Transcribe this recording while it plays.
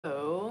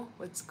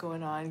What's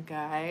going on,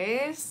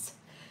 guys?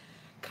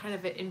 Kind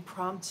of an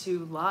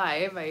impromptu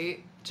live. I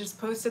just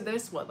posted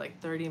this,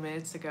 like 30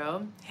 minutes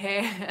ago.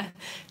 Hey,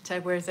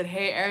 type where it said,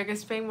 hey,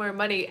 Erica's paying more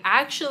money.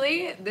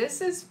 Actually,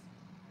 this is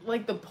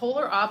like the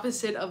polar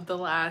opposite of the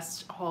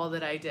last haul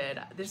that I did.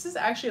 This is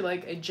actually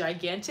like a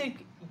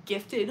gigantic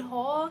gifted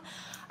haul.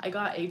 I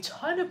got a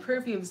ton of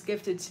perfumes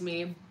gifted to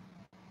me.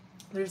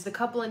 There's a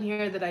couple in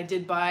here that I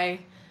did buy,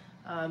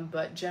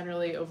 but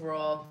generally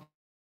overall,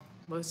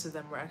 most of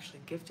them were actually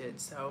gifted,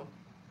 so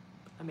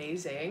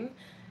amazing.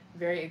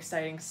 Very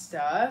exciting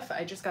stuff.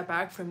 I just got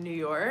back from New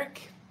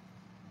York.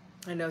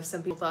 I know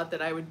some people thought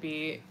that I would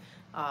be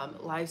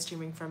live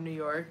streaming from New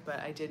York, but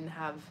I didn't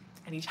have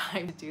any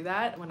time to do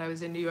that. When I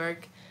was in New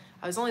York,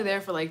 I was only there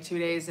for like 2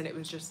 days and it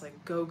was just like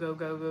go, go,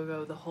 go, go,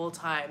 go the whole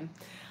time.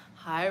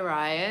 Hi,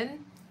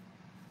 Ryan.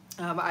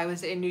 I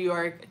was in New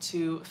York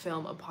to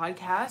film a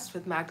podcast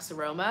with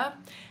Maxaroma,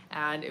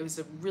 and it was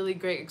a really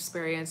great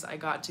experience. I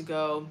got to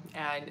go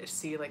and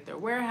see like their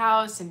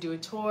warehouse and do a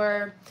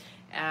tour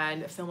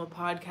and film a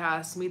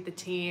podcast, meet the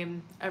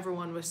team.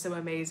 Everyone was so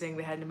amazing.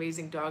 They had an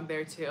amazing dog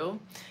there too.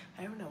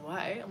 I don't know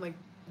why. I'm like,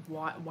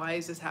 why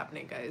is this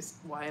happening, guys?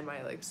 Why am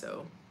I like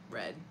so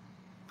red?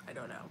 I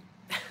don't know.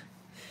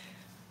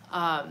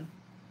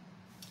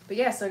 But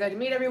yeah, so I got to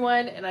meet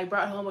everyone, and I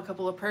brought home a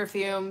couple of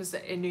perfumes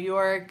in New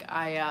York.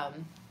 I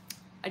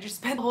just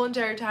spent the whole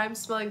entire time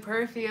smelling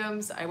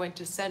perfumes. I went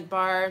to Scent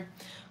Bar,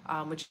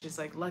 which is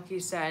like Lucky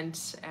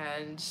Scent,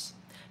 and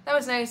that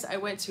was nice. I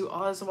went to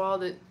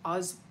Oswald. I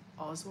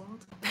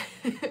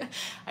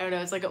don't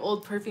know, it's like an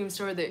old perfume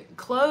store that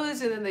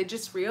closed and then they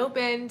just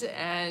reopened,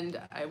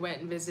 and I went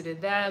and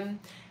visited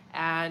them.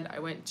 And I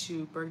went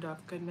to Bergdorf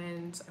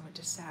Goodman's, I went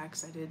to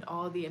Saks, I did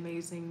all the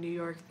amazing New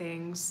York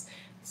things.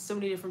 So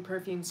many different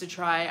perfumes to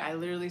try. I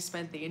literally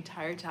spent the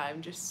entire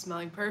time just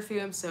smelling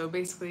perfume, so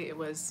basically it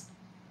was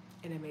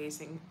an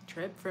amazing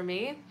trip for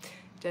me.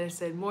 Dennis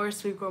said, more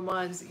sweet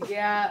gourmands.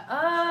 Yeah,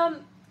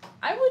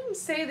 I wouldn't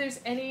say there's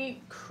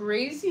any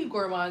crazy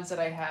gourmands that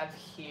I have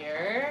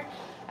here.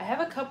 I have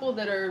a couple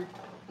that are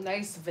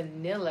nice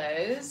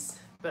vanillas,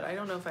 but I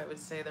don't know if I would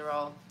say they're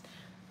all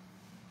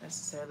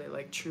necessarily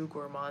like true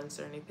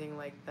gourmands or anything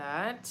like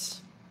that.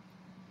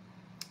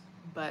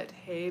 But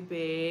hey,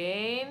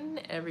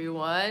 Bane,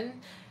 everyone.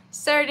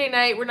 Saturday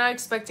night, we're not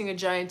expecting a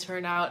giant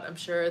turnout. I'm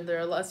sure there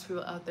are lots of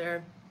people out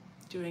there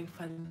doing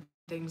fun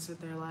things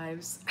with their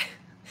lives.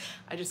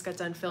 I just got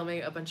done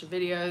filming a bunch of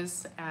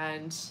videos,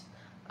 and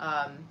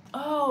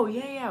oh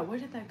yeah, where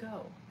did that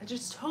go? It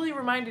just totally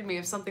reminded me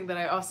of something that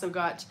I also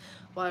got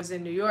while I was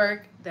in New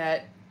York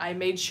that I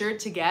made sure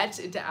to get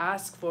and to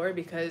ask for,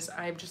 because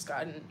I've just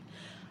gotten,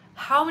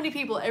 how many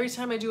people, every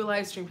time I do a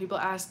live stream, people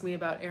ask me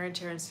about Erin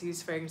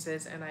Terence's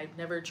fragrances, and I've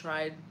never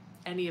tried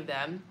any of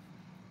them.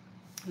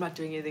 I'm not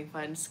doing anything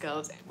fun,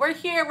 Skulls. We're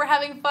here, we're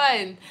having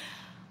fun.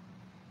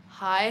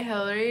 Hi,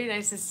 Hillary,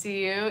 nice to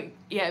see you.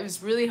 Yeah, it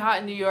was really hot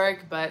in New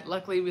York, but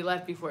luckily we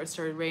left before it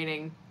started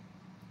raining.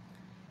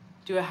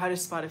 Do a how to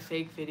spot a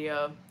fake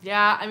video.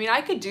 Yeah, I mean,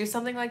 I could do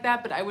something like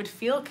that, but I would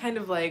feel kind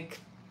of like,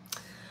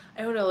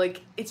 I don't know,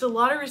 like, it's a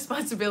lot of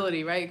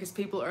responsibility, right? Because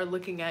people are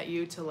looking at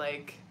you to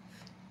like,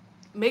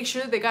 make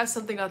sure they got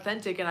something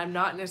authentic, and I'm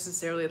not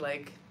necessarily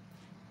like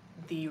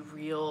the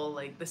real,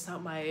 like, that's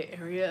not my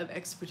area of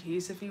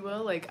expertise, if you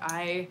will. Like,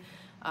 I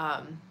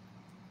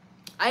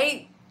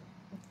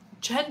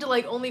tend to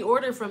like only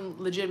order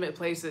from legitimate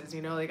places,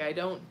 you know, like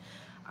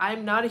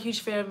I'm not a huge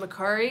fan of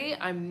Macari.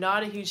 I'm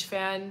not a huge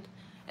fan,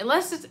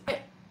 unless it's,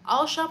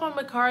 I'll shop on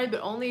Macari,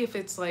 but only if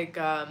it's like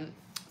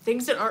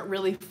things that aren't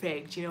really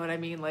faked, you know what I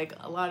mean? Like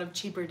a lot of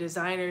cheaper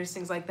designers,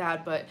 things like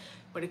that. But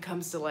when it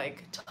comes to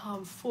like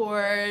Tom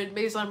Ford,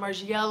 Maison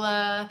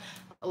Margiela,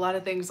 a lot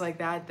of things like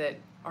that that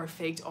are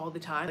faked all the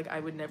time, like I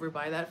would never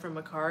buy that from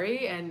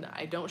Macari, and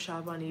I don't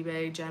shop on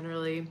eBay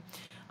generally.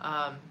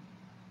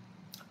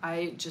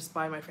 I just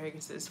buy my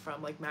fragrances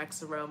from like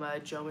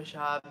Maxaroma, Joma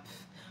Shop,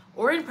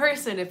 or in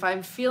person if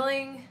I'm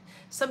feeling,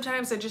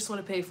 sometimes I just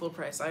want to pay full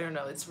price. I don't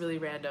know, it's really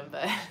random,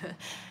 but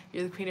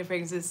you're the queen of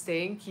fragrances,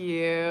 thank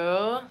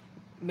you.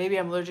 Maybe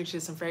I'm allergic to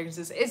some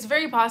fragrances. It's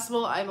very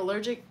possible I'm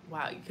allergic.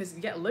 Wow, because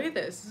yeah, look at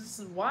this. This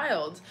is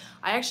wild.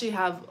 I actually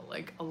have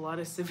like a lot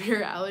of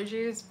severe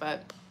allergies,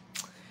 but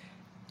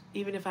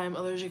even if I'm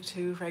allergic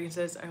to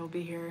fragrances, I will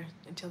be here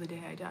until the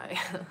day I die.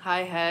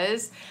 Hi,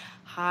 Hez.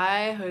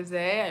 Hi,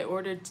 Jose. I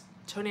ordered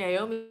Tony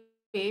Iommi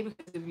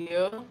because of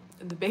you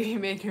in the baby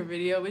maker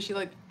video. Wish you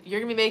luck. You're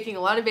gonna be making a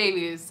lot of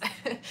babies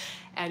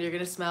and you're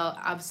gonna smell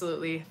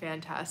absolutely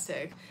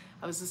fantastic.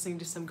 I was listening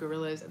to some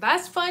Gorillas.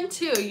 That's fun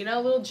too, you know,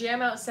 a little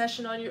jam out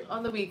session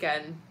on the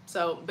weekend.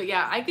 So, but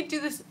yeah, I could do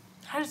this,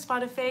 how to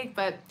spot a fake,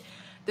 but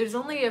there's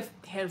only a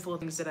handful of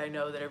things that I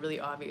know that are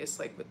really obvious,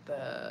 like with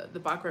the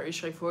Baccarat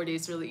Richelieu 40,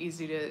 it's really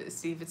easy to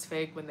see if it's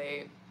fake when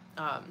they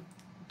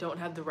don't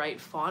have the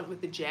right font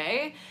with the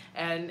J,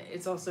 and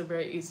it's also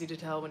very easy to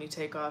tell when you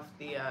take off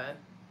the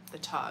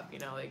top, you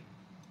know, like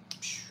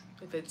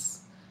if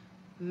it's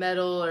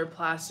metal or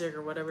plastic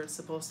or whatever it's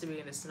supposed to be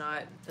and it's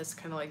not, that's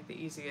kind of like the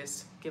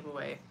easiest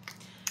giveaway.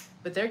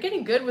 but they're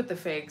getting good with the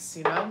fakes,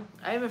 you know?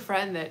 I have a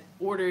friend that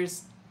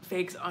orders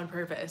fakes on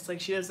purpose. Like,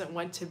 she doesn't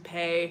want to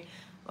pay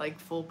like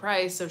full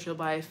price, so she'll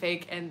buy a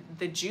fake, and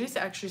the juice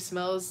actually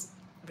smells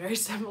very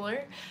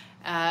similar.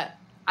 I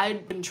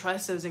wouldn't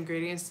trust those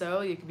ingredients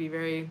though. You could be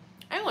very,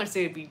 I don't want to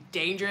say it'd be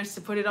dangerous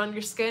to put it on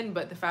your skin,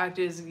 but the fact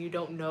is you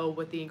don't know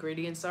what the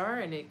ingredients are,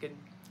 and you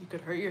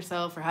could hurt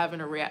yourself or having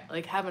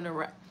have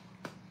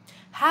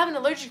an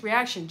allergic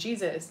reaction.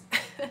 Jesus.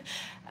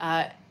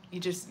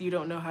 You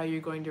don't know how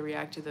you're going to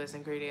react to those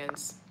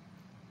ingredients.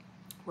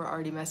 We're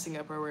already messing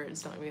up our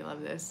words, don't we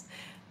love this?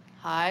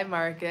 Hi,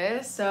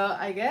 Marcus. So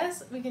I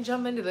guess we can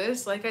jump into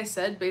this. Like I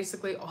said,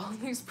 basically all of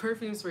these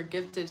perfumes were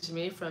gifted to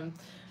me from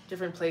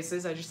different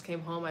places. I just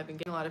came home. I've been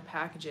getting a lot of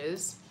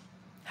packages.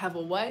 Have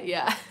a what?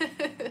 Yeah.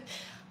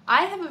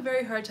 I have a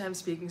very hard time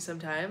speaking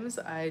sometimes.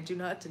 I do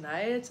not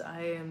deny it.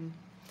 I am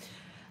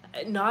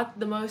not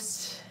the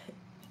most,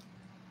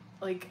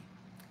 like,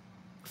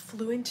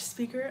 fluent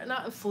speaker.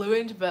 Not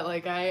fluent, but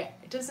like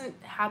it doesn't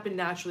happen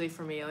naturally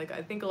for me. Like,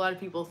 I think a lot of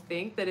people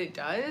think that it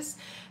does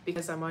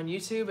because I'm on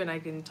YouTube and I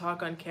can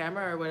talk on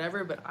camera or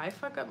whatever, but I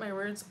fuck up my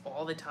words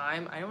all the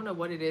time. I don't know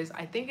what it is.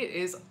 I think it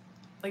is,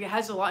 like, it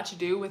has a lot to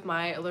do with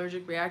my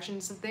allergic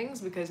reactions to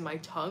things because my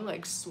tongue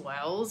like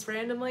swells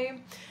randomly.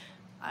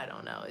 I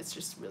don't know, it's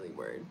just really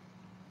weird.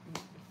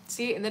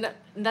 See, and then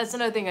that's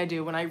another thing I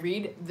do when I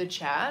read the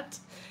chat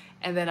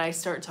and then I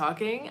start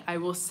talking, I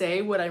will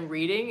say what I'm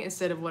reading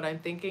instead of what I'm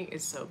thinking.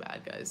 It's so bad,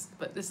 guys.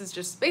 But this is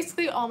just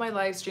basically all my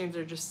live streams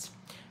are just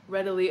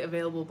readily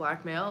available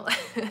blackmail.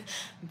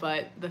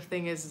 But the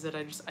thing is that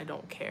I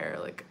don't care.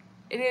 Like,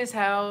 it is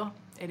how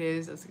it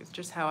is. It's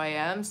just how I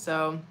am.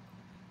 So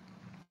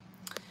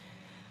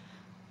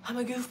I'm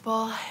a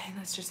goofball, and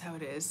that's just how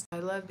it is. I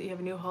love that you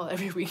have a new haul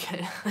every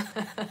weekend.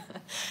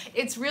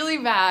 It's really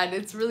bad.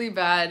 It's really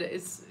bad.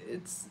 It's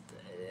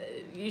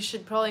you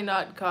should probably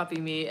not copy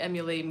me,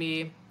 emulate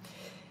me.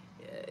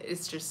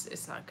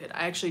 It's not good.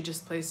 I actually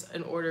just placed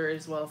an order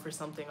as well for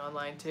something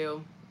online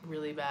too.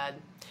 Really bad.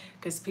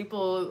 Because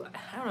people,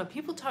 I don't know,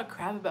 people talk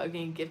crap about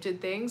getting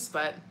gifted things,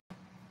 but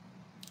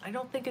I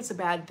don't think it's a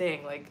bad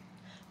thing. Like,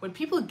 when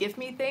people gift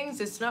me things,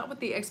 it's not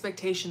with the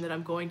expectation that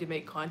I'm going to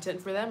make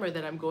content for them or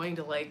that I'm going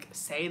to like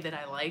say that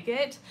I like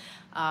it.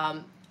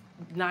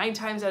 9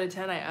 times out of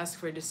 10, I ask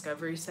for a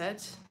discovery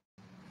set.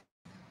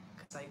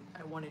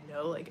 I want to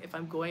know, like, if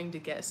I'm going to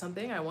get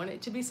something, I want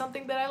it to be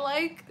something that I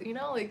like, you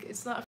know, like,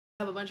 it's not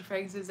have a bunch of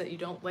fragrances that you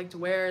don't like to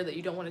wear, that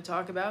you don't want to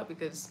talk about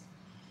because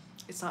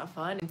it's not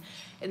fun.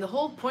 And the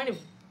whole point of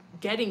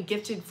getting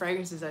gifted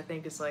fragrances, I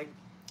think, is like,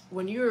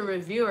 when you're a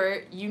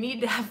reviewer, you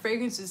need to have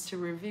fragrances to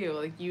review.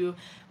 Like, you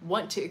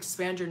want to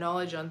expand your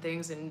knowledge on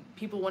things, and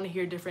people want to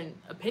hear different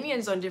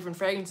opinions on different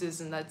fragrances,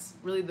 and that's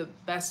really the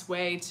best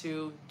way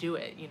to do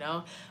it, you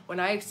know? When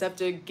I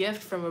accept a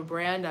gift from a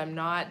brand, I'm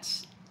not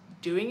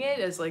doing it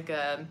as like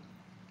a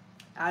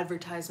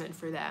advertisement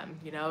for them,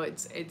 you know?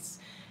 It's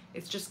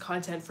just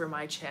content for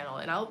my channel,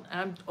 and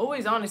I'm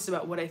always honest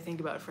about what I think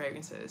about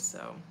fragrances,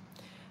 so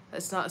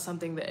that's not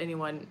something that any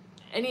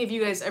of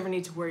you guys ever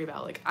need to worry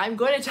about. Like, I'm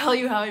going to tell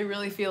you how I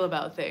really feel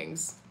about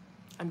things.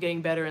 I'm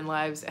getting better in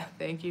lives.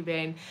 Thank you,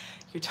 Bane.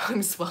 Your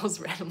tongue swells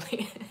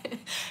randomly.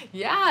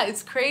 Yeah,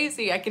 it's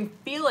crazy. I can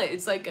feel it.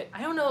 It's like,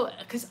 I don't know,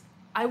 because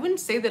I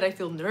wouldn't say that I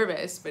feel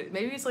nervous, but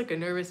maybe it's like a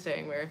nervous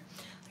thing where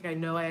I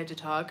know I had to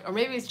talk, or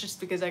maybe it's just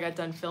because I got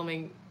done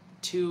filming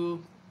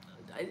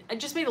I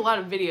just made a lot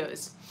of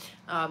videos.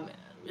 I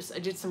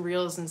did some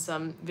reels and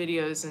some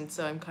videos, and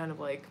so I'm kind of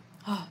like,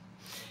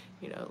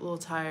 you know, a little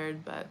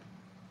tired, but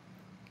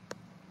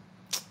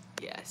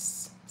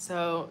yes.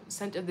 So,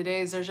 scent of the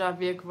day, Zerjoff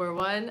Vehicle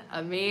 1,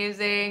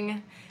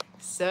 amazing,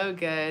 so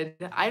good.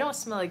 I don't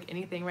smell like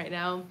anything right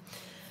now.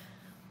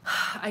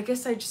 I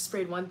guess I just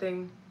sprayed one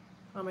thing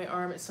on my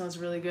arm. It smells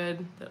really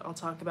good that I'll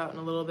talk about in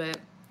a little bit.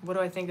 What do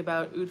I think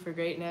about Oud for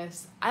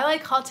Greatness? I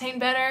like Haltane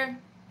better.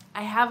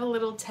 I have a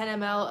little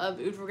 10 ml of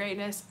Oud for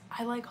Greatness.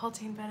 I like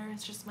Haltane better.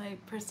 It's just my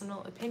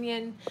personal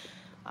opinion.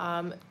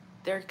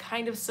 They're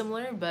kind of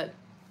similar, but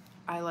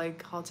I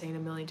like Haltane a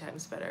million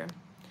times better.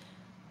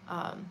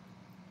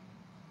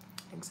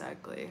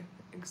 Exactly,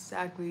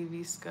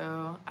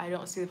 Visco. I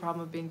don't see the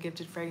problem of being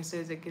gifted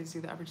fragrances. It gives you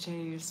the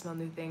opportunity to smell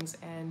new things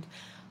and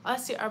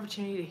us the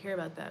opportunity to hear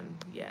about them.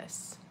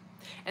 Yes.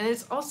 And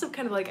it's also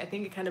kind of like, I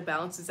think it kind of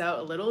balances out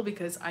a little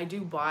because I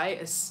do buy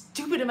a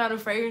stupid amount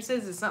of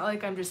fragrances. It's not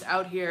like I'm just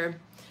out here,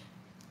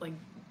 like,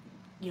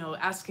 you know,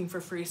 asking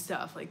for free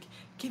stuff. Like,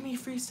 give me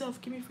free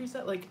stuff, give me free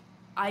stuff. Like,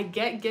 I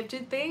get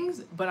gifted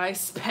things, but I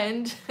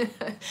spend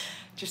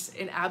just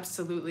an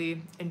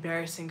absolutely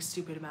embarrassing,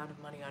 stupid amount of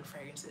money on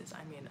fragrances.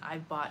 I mean, I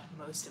bought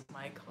most of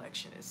my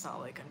collection. It's not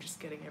like I'm just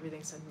getting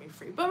everything sent to me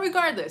free. But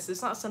regardless,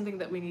 it's not something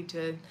that we need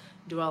to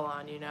dwell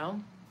on, you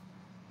know?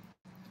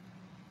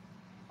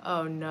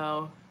 Oh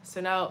no.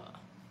 So now,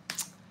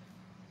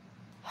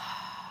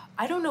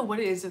 I don't know what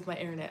it is with my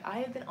internet. I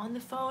have been on the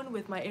phone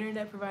with my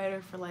internet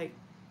provider for like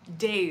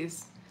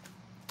days.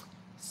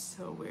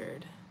 So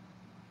weird.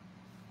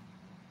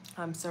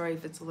 I'm sorry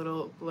if it's a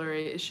little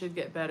blurry. It should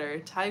get better.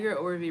 Tiger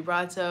or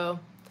Vibrato.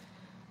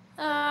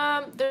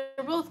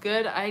 They're both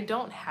good. I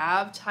don't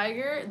have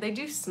Tiger. They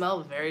do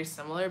smell very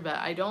similar, but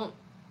I don't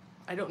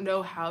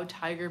know how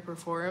Tiger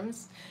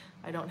performs.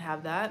 I don't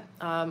have that.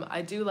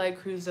 I do like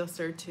Cruz del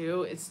Sur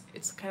too.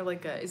 It's kind of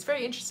like it's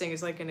very interesting.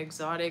 It's like an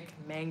exotic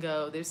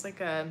mango. There's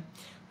like I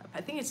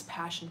think it's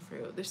passion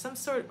fruit. There's some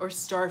sort, or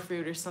star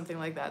fruit or something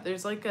like that.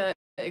 There's like a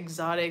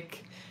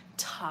exotic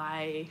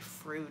Thai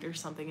fruit or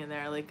something in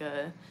there, like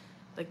a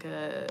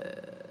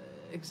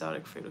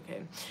exotic fruit.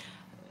 Okay.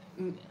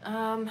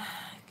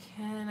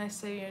 Can I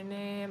say your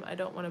name? I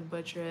don't want to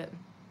butcher it.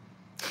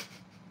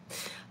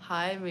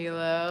 Hi,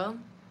 Milo.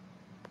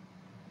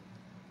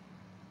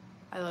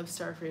 I love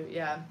starfruit,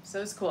 yeah.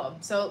 So it's cool.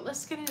 So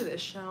let's get into this,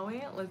 shall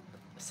we? With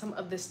some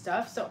of this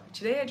stuff. So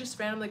today I just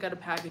randomly got a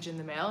package in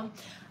the mail.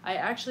 I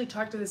actually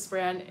talked to this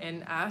brand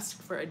and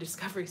asked for a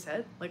discovery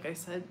set, like I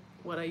said,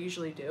 what I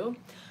usually do.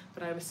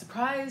 But I was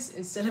surprised,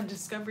 instead of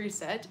discovery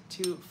set,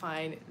 to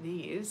find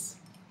these.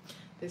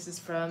 This is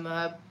from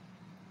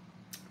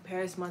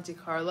Paris Monte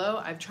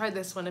Carlo. I've tried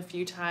this one a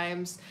few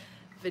times.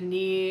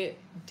 Vanille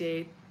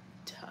de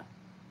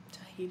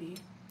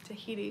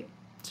Tahiti.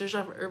 Serge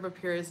Herba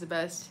Pura is the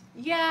best.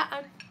 Yeah,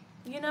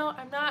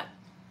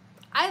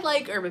 I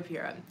like Herba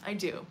Pura. I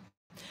do.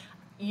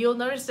 You'll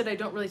notice that I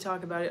don't really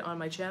talk about it on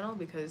my channel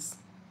because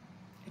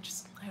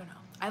I don't know.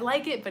 I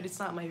like it, but it's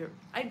not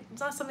it's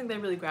not something that I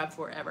really grab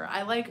for ever.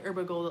 I like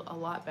Herba Gold a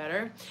lot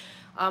better.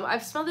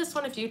 I've smelled this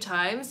one a few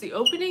times. The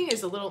opening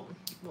is a little,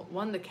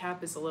 the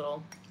cap is a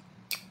little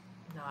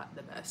not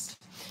the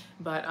best.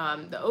 But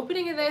the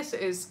opening of this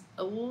is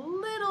a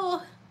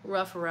little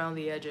rough around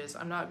the edges.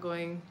 I'm not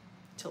going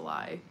to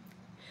lie.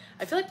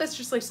 I feel like that's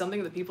just like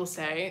something that people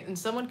say, and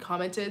someone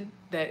commented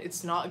that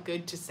it's not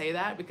good to say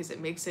that because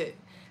it makes it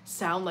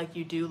sound like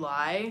you do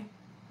lie.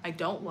 I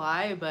don't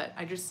lie, but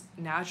I just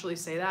naturally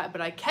say that.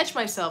 But I catch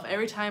myself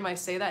every time I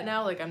say that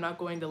now, like I'm not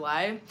going to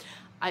lie.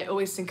 I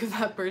always think of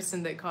that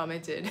person that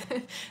commented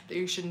that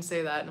you shouldn't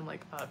say that, and I'm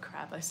like, oh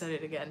crap, I said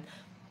it again.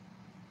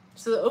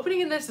 So the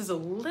opening in this is a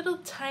little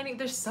tiny,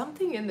 there's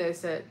something in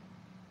this that,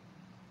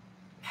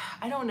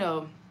 I don't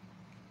know.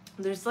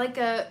 There's like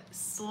a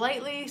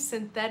slightly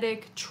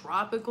synthetic,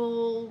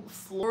 tropical,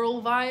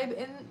 floral vibe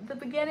in the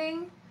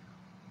beginning,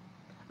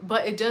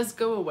 but it does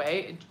go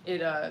away.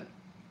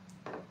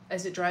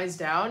 As it dries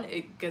down,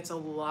 it gets a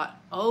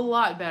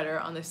lot better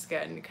on the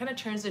skin. It kind of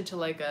turns into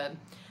like a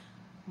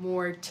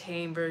more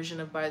tame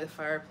version of By the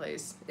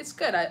Fireplace. It's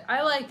good.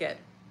 I like it.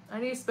 I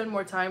need to spend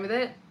more time with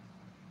it.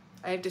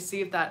 I have to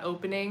see if that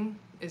opening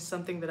is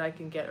something that I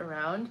can get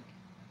around.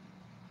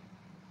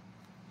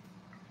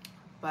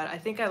 But I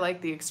think I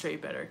like the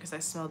Extrait better because I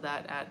smelled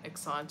that at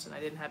Exant and I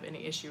didn't have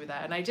any issue with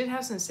that. And I did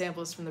have some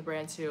samples from the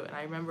brand too, and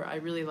I remember I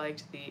really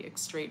liked the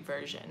Extrait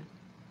version.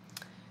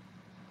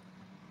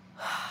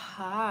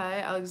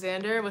 Hi,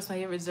 Alexander. What's my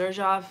favorite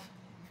Xerjoff?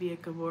 Via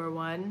Gabor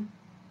one.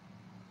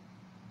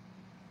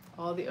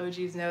 All the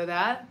OGs know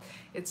that.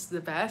 It's the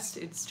best.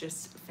 It's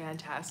just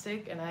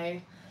fantastic. And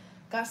I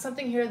got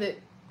something here that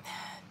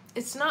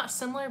it's not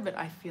similar, but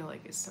I feel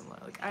like it's similar.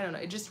 Like, I don't know.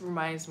 It just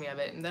reminds me of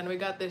it. And then we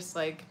got this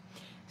like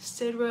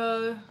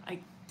Cedro, I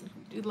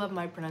do love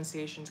my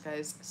pronunciations,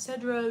 guys.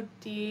 Cedro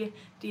di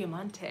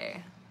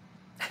Diamante.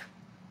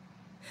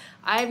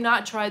 I have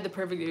not tried the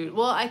Perfect Oud.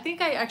 Well, I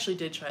think I actually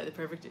did try the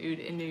Perfect Oud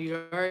in New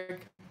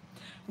York.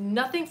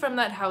 Nothing from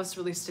that house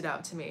really stood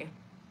out to me.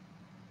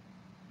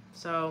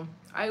 So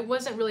I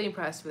wasn't really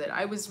impressed with it.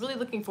 I was really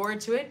looking forward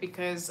to it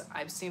because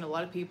I've seen a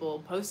lot of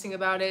people posting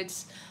about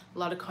it, a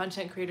lot of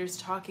content creators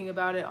talking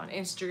about it on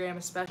Instagram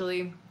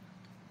especially.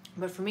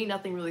 But for me,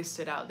 nothing really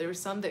stood out. There were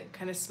some that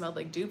kind of smelled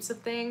like dupes of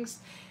things,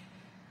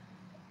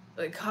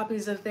 like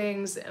copies of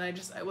things, and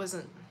I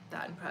wasn't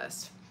that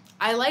impressed.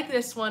 I like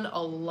this one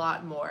a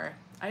lot more.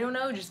 I don't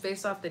know, just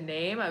based off the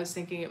name, I was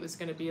thinking it was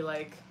gonna be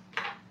like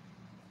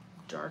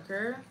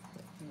darker,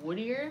 like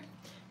woodier,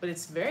 but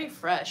it's very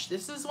fresh.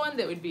 This is one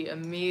that would be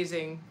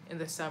amazing in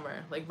the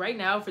summer. Like right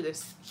now for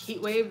this heat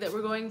wave that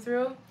we're going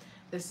through,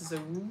 this is a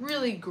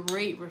really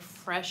great,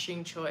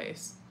 refreshing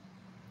choice.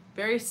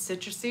 Very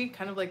citrusy,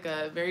 kind of like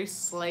a very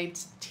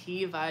slight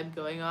tea vibe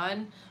going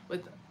on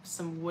with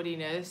some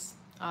woodiness.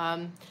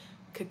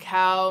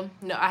 Cacao,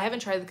 no, I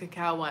haven't tried the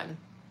cacao one.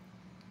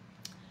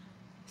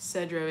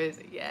 Cedro is,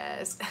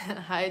 yes.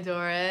 Hi,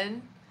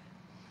 Doran.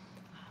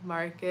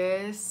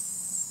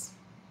 Marcus.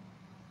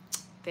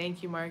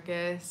 Thank you,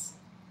 Marcus.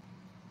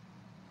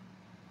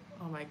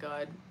 Oh my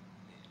God,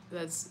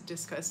 that's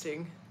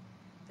disgusting.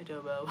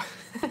 Adobo.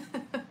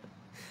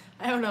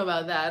 I don't know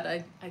about that.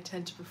 I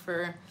tend to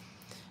prefer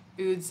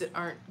ouds that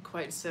aren't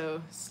quite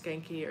so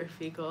skanky or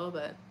fecal,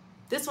 but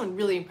this one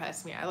really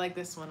impressed me. I like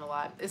this one a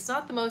lot. It's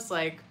not the most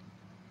like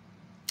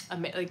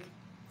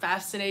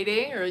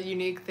fascinating or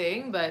unique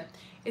thing, but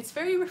it's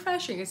very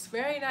refreshing. It's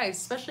very nice,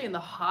 especially in the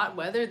hot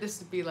weather. This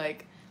would be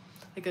like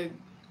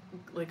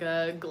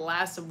a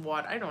glass of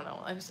water. I don't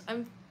know.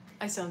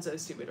 I sound so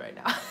stupid right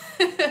now.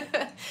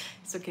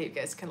 It's okay, you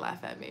guys can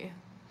laugh at me.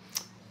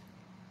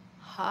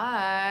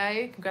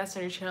 Hi, congrats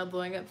on your channel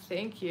blowing up.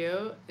 Thank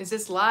you. Is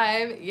this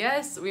live?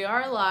 Yes, we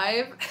are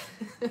live.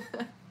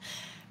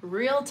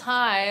 real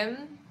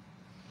time.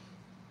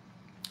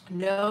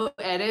 No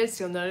edits.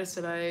 You'll notice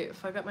that I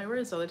fuck up my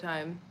words all the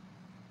time.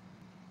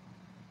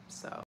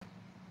 So,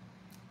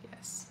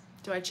 yes.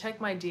 Do I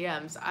check my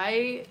DMs?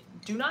 I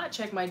do not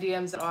check my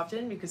DMs that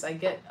often because I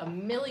get a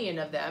million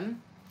of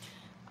them.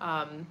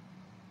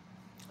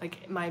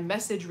 Like my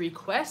message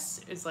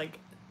requests is like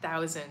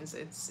thousands.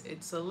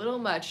 It's a little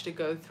much to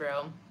go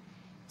through.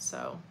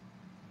 So,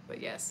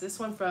 but yes, this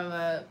one from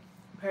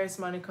Paris,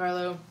 Monte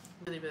Carlo,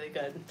 really, really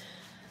good.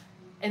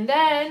 And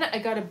then I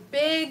got a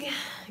big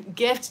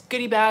gift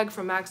goodie bag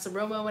from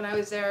Maxaroma when I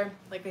was there.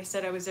 Like I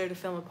said, I was there to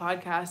film a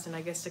podcast, and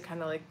I guess to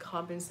kind of like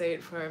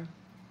compensate for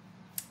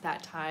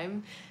that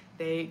time,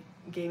 they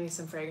gave me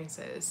some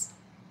fragrances.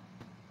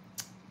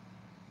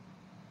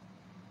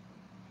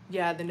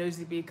 Yeah, the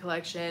Nosy Bee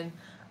collection.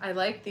 I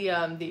like the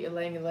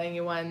Ylang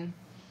Ylang one.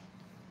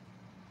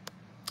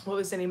 What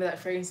was the name of that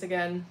fragrance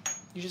again?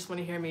 You just want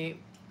to hear me.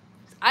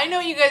 I know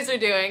what you guys are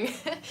doing.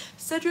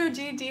 Cedro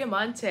di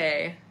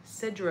Diamante.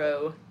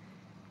 Cedro.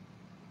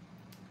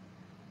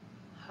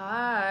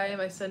 Hi,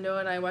 my son Noah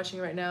and I are watching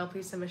right now.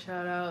 Please send him a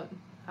shout out.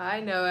 Hi,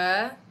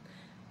 Noah.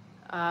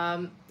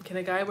 Can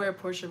a guy wear a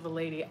portrait of a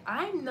lady?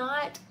 I'm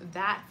not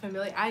that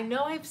familiar. I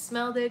know I've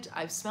smelled it.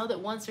 I've smelled it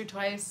once or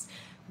twice,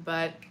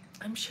 but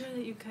I'm sure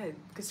that you could,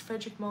 because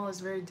Frederic Malle is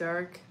very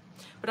dark.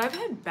 But I've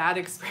had bad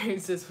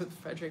experiences with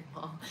Frederic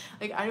Malle.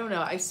 Like, I don't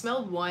know. I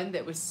smelled one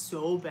that was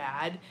so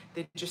bad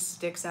that just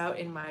sticks out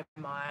in my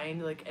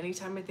mind. Like,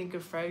 anytime I think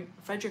of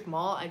Frederic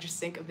Malle, I just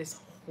think of this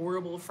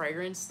horrible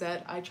fragrance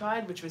that I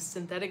tried, which was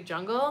Synthetic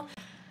Jungle.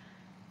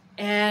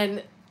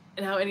 And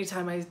now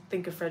anytime I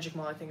think of Frederic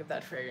Malle, I think of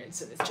that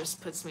fragrance, and it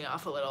just puts me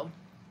off a little.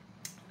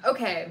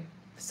 Okay,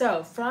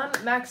 so from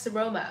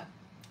Maxaroma,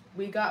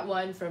 we got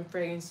one from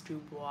Fragrance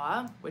du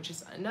Bois, which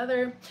is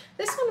another.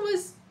 This one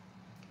was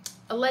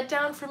a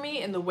letdown for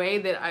me in the way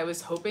that I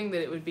was hoping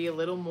that it would be a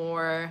little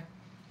more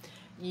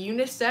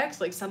unisex,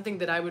 like something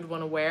that I would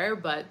want to wear,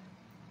 but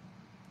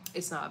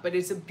it's not. But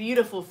it's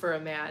beautiful for a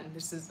man.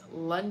 This is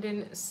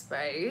London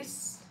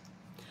Spice.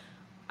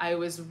 I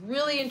was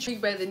really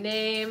intrigued by the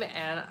name,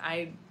 and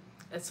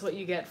that's what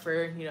you get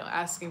for, you know,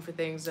 asking for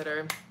things that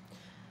are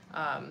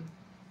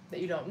that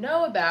you don't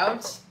know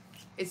about.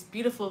 It's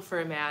beautiful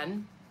for a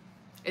man.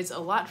 It's a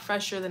lot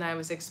fresher than I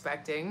was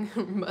expecting.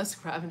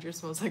 Musk Ravenger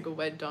smells like a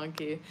wet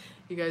donkey.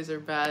 You guys are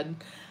bad.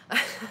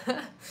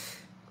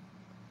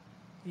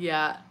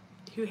 Yeah.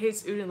 Who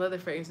hates oud and leather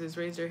fragrances?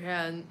 Raise your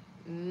hand.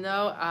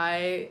 No,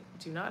 I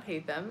do not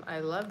hate them.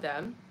 I love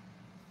them.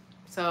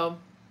 So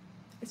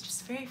it's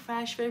just very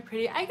fresh, very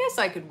pretty. I guess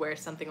I could wear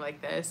something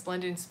like this.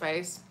 London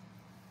Spice.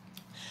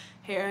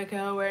 Hey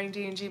Erica, wearing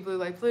D&G Blue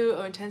Like Blue.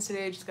 Oh, intense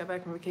today. Just got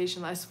back from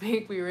vacation last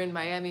week. We were in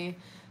Miami.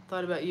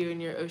 Thought about you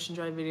and your ocean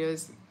drive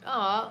videos.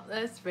 Oh,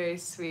 that's very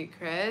sweet,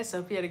 Chris.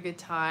 Hope you had a good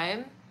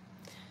time.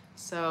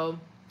 So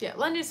yeah,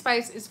 London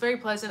Spice is very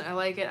pleasant. I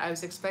like it. I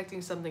was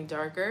expecting something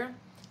darker.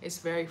 It's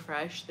very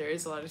fresh. There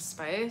is a lot of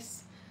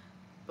spice,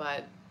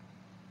 but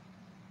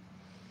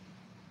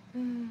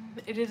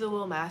it is a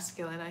little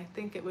masculine. I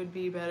think it would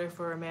be better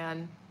for a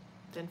man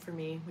than for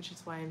me, which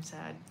is why I'm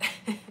sad.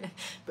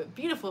 But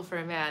beautiful for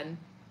a man.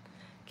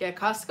 Yeah,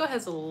 Costco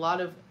has a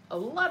lot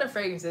of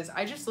fragrances.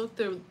 I just looked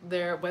through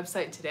their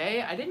website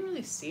today. I didn't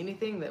really see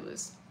anything that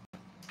was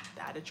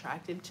that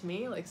attractive to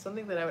me, like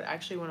something that I would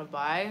actually want to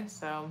buy.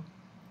 So,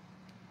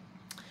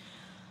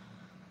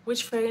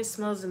 which fragrance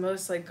smells the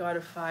most like God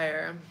of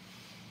Fire?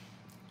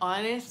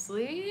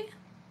 Honestly,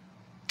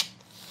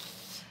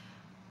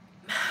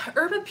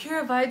 Herba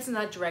Pura vibes in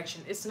that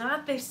direction. It's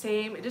not the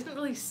same. It doesn't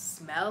really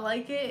smell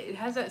like it. It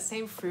has that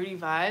same fruity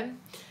vibe.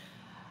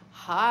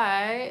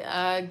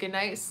 Hi, good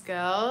night,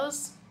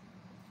 Skells.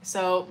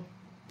 So,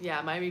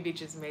 yeah, Miami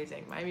Beach is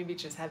amazing. Miami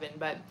Beach is heaven,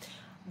 but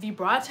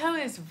Vibrato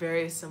is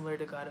very similar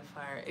to God of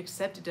Fire,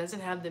 except it doesn't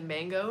have the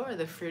mango or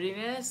the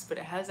fruitiness, but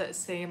it has that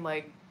same,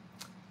 like,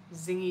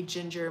 zingy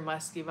ginger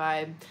musky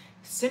vibe.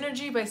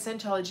 Synergy by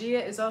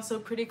Scientologia is also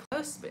pretty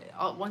close,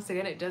 but once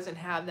again, it doesn't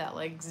have that,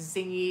 like,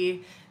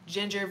 zingy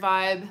ginger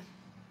vibe.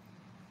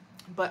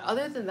 But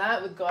other than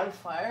that, with God of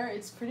Fire,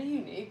 it's pretty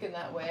unique in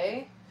that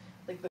way.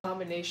 Like, the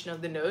combination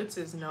of the notes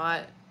is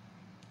not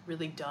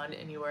really done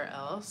anywhere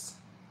else.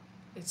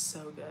 It's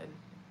so good.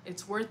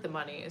 It's worth the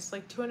money. It's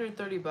like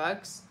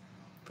 $230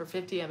 for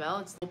 50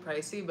 ml. It's a little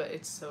pricey, but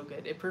it's so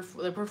good.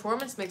 The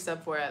performance makes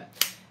up for it.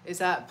 Is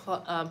that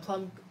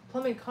plum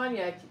and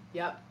cognac?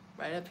 Yep,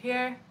 right up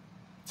here.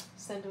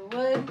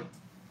 Sandalwood.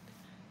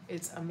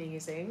 It's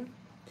amazing.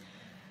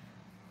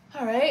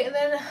 All right, and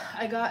then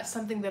I got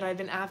something that I've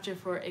been after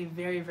for a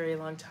very, very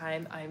long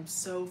time. I'm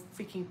so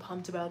freaking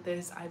pumped about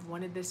this. I've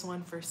wanted this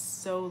one for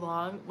so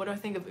long. What do I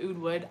think of oud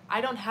wood?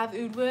 I don't have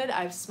oud wood.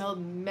 I've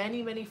smelled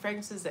many, many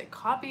fragrances that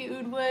copy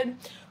oud wood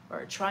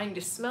or are trying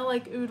to smell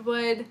like oud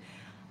wood.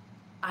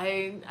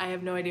 I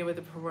have no idea what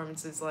the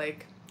performance is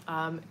like.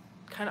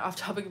 Kind of off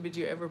topic, but do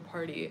you ever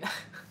party?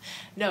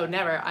 No,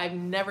 never. I've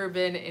never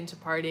been into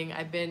partying.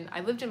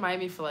 I lived in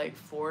Miami for like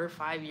 4 or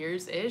 5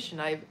 years ish,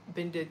 and I've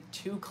been to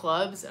 2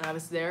 clubs, and I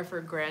was there for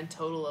a grand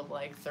total of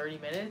like 30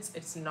 minutes.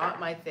 It's not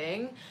my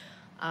thing.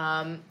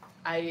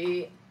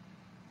 I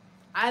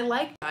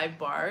like dive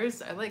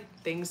bars. I like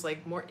things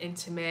like more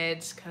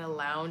intimate, kind of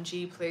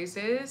loungy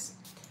places,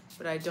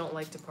 but I don't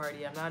like to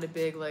party. I'm not a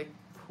big like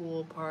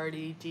pool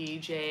party,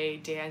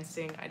 DJ,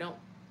 dancing. I don't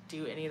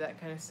do any of that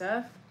kind of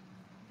stuff.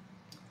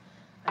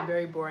 I'm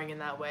very boring in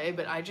that way,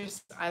 but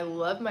I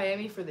love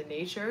Miami for the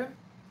nature.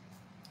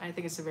 I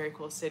think it's a very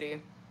cool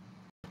city.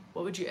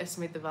 What would you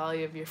estimate the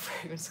value of your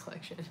fragrance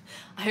collection?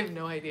 I have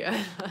no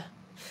idea.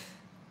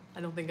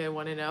 I don't think I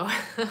want to know.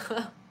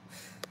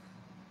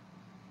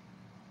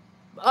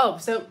 Oh,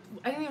 so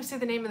I didn't even say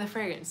the name of the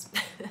fragrance.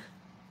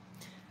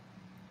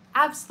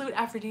 Absolute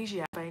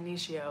Aphrodisiac by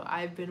Nyc.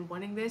 I've been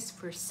wanting this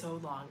for so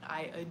long.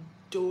 I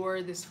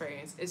adore this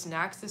fragrance. Is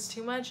Naxxus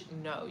too much?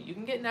 No. You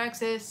can get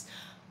Naxxus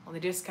on the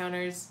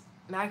discounters.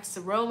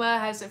 Maxaroma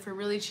has it for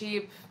really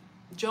cheap.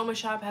 Joma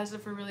Shop has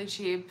it for really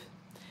cheap.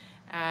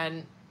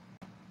 And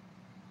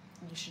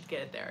you should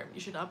get it there.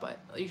 You should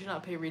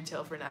not pay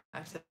retail for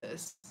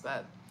Naxxus,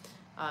 but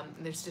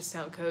there's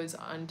discount codes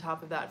on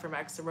top of that for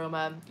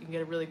Maxaroma. You can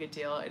get a really good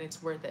deal, and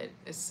it's worth it.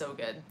 It's so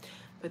good.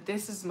 But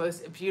this is the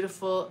most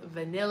beautiful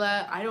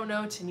vanilla. I don't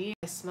know, to me,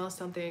 I smell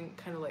something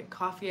kind of like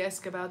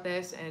coffee-esque about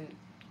this, and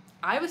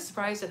I was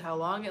surprised at how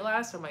long it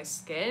lasts on my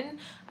skin.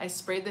 I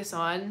sprayed this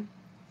on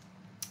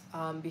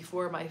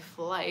before my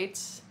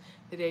flight,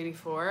 the day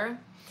before,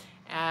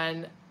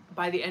 and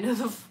by the end of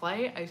the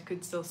flight, I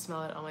could still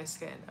smell it on my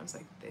skin. I was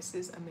like, this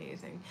is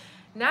amazing.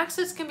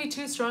 Naxxus can be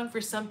too strong for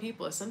some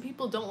people. Some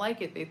people don't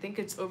like it. They think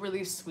it's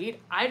overly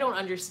sweet. I don't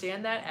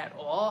understand that at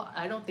all.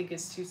 I don't think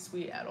it's too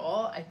sweet at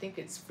all. I think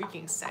it's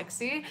freaking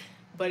sexy,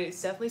 but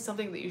it's definitely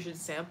something that you should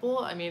sample.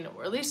 I mean,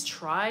 or at least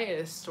try at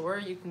a store.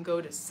 You can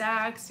go to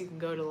Saks, you can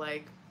go to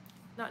like,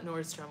 not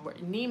Nordstrom,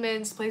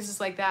 Neiman's,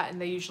 places like that,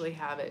 and they usually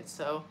have it.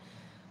 So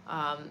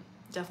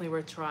definitely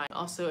worth trying.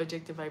 Also,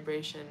 Addictive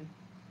Vibration.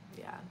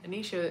 Yeah,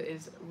 Anisha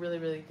is really,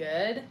 really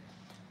good.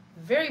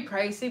 Very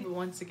pricey, but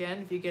once again,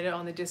 if you get it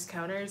on the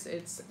discounters,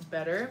 it's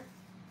better.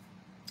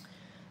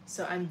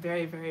 So I'm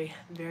very, very,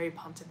 very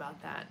pumped about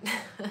that.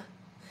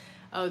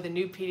 Oh, the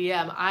new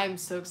PDM. I'm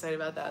so excited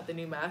about that. The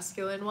new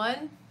masculine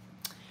one.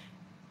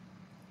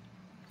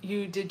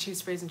 You did 2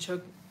 sprays and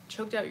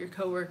choked out your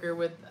coworker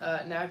with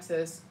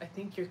Naxxus. I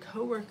think your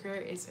coworker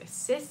is a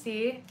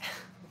sissy.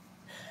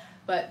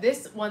 But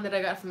this one that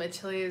I got from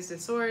Ateliers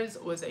des Ors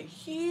was a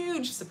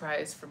huge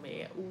surprise for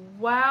me.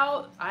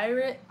 Wow,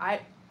 Iris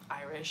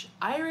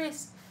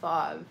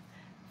Fauve.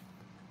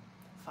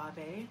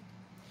 Fauve?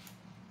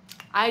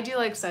 I do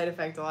like Side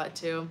Effect a lot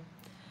too.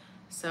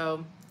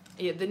 So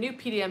yeah, the new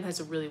PDM has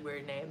a really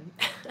weird name.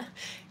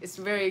 It's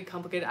very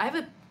complicated. I have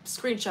a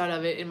screenshot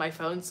of it in my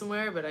phone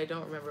somewhere, but I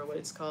don't remember what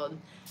it's called.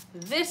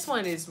 This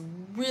one is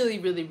really,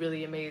 really,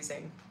 really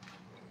amazing.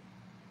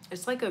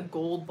 It's like a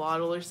gold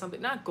bottle or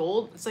something. Not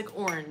gold, it's like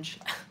orange.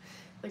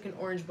 Like an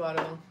orange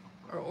bottle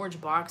or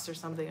orange box or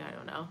something, I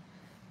don't know.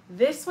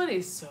 This one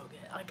is so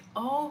good. Like,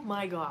 oh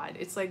my god.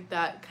 It's like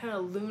that kind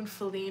of Lune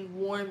Feline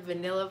warm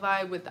vanilla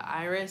vibe with the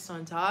iris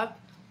on top.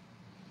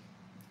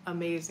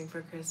 Amazing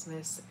for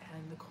Christmas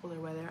and the cooler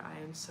weather. I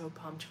am so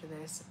pumped for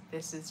this.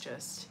 This is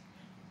just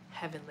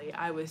heavenly.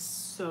 I was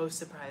so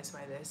surprised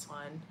by this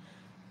one.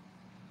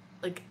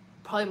 Like,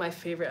 probably my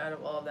favorite out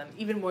of all of them,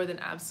 even more than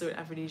Absolute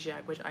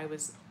Aphrodisiac, which I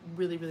was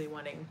really, really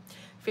wanting.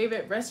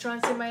 Favorite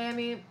restaurants in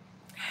Miami?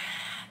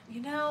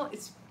 You know,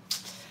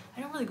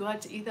 I don't really go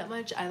out to eat that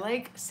much. I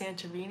like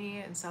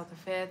Santorini in South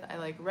of 5th. I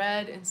like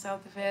Red in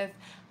South of 5th.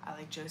 I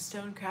like Joe's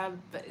Stone Crab,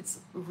 but it's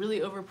really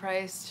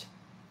overpriced.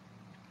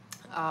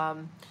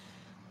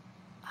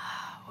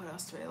 What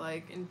else do I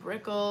like? In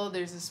Brickell,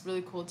 there's this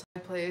really cool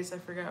Thai place. I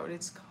forgot what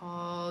it's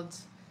called.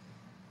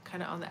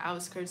 Kind of on the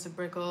outskirts of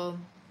Brickell.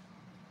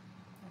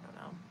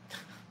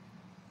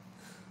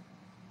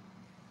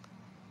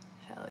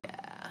 Hell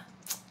yeah.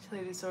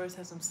 Atelier des Ors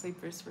has some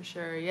sleepers for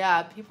sure.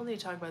 Yeah, people need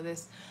to talk about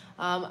this.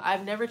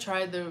 I've never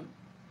tried the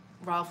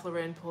Ralph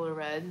Lauren Polar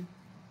Red,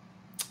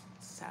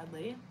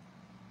 sadly.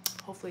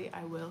 Hopefully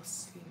I will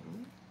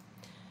soon.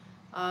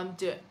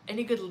 Do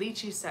any good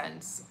lychee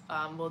scents?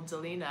 Well,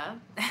 Delina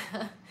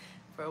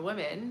for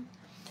women.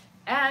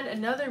 And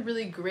another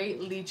really great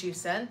lychee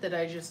scent that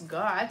I just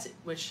got,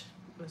 which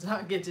was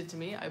not gifted to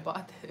me. I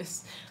bought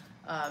this.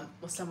 Well,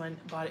 someone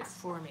bought it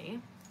for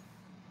me.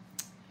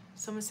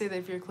 Someone say that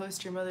if you're close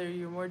to your mother,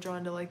 you're more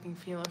drawn to liking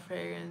female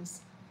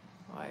fragrance.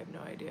 Oh, I have no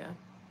idea.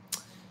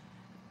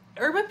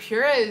 Herba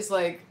Pura is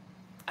like,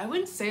 I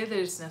wouldn't say that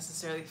it's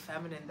necessarily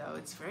feminine though.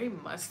 It's very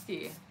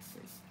musky.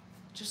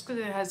 Just because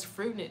it has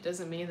fruit in it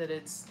doesn't mean that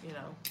it's, you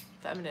know,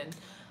 feminine.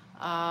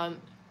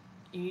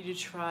 You need to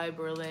try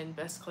Berlin,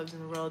 best clubs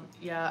in the world.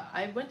 Yeah,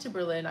 I went to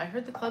Berlin. I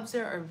heard the clubs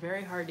there are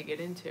very hard to get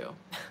into.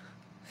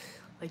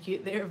 Like,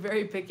 they're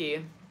very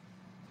picky.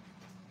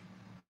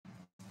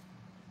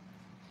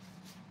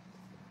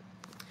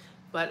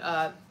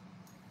 But,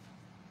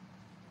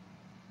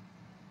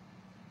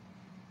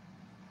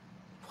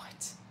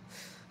 what?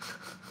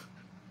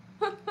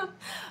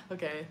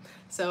 Okay,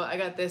 so I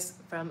got this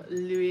from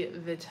Louis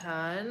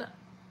Vuitton,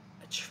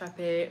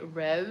 Trappe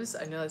Revs.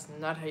 I know that's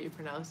not how you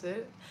pronounce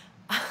it.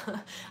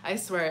 I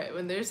swear,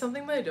 when there's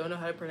something that I don't know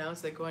how to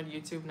pronounce, I go on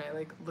YouTube and I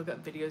like look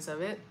up videos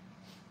of it,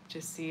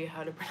 just see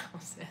how to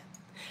pronounce it.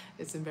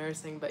 It's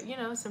embarrassing, but you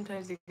know,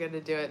 sometimes you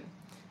gotta do it.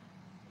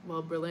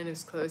 Well, Berlin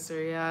is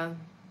closer, yeah.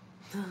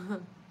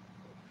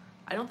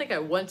 I don't think I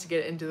want to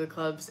get into the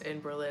clubs in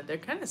Berlin. They're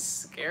kind of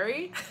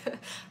scary.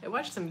 I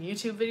watched some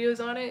YouTube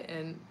videos on it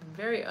and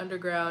very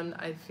underground.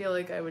 I feel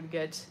like I would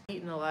get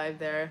eaten alive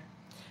there.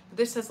 But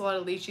this has a lot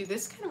of lychee.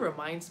 This kind of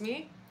reminds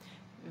me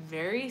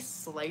very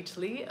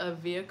slightly of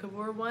Via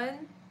Cavour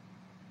one.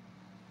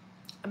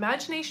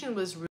 Imagination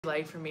was really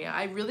light for me.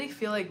 I really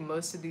feel like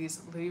most of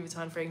these Louis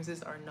Vuitton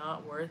fragrances are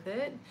not worth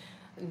it.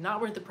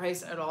 Not worth the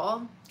price at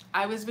all.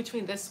 I was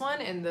between this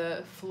one and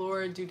the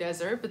Fleur du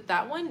Désert, but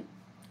that one,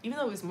 even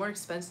though it was more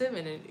expensive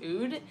and an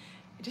oud, it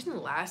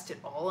didn't last at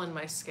all on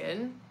my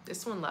skin.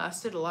 This one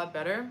lasted a lot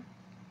better,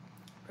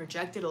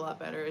 projected a lot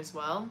better as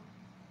well.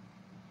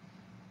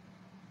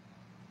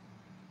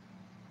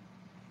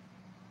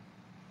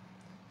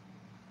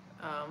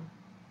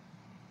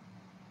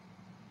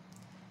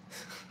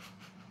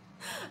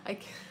 I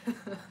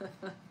can't.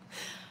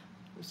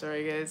 I'm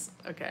sorry, guys.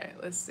 Okay,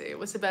 let's see.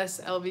 What's the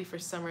best LV for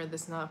summer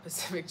that's not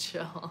Pacific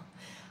Chill?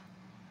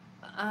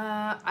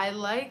 I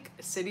like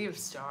City of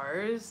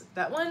Stars.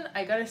 That one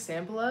I got a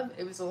sample of.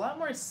 It was a lot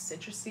more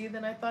citrusy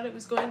than I thought it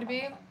was going to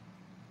be.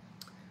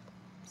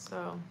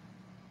 So,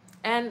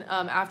 and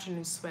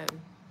Afternoon Swim.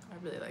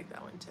 I really like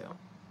that one too. All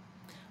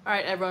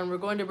right, everyone, we're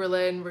going to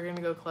Berlin. We're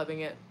gonna go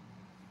clubbing it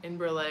in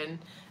Berlin.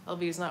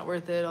 LV is not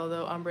worth it,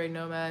 although Ombre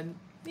Nomad,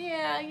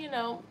 yeah, you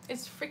know,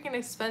 it's freaking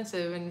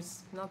expensive and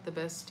it's not the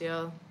best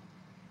deal.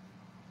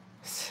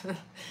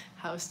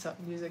 House talk,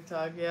 music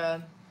talk,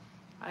 yeah.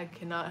 I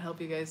cannot help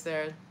you guys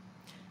there.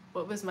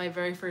 What was my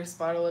very first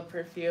bottle of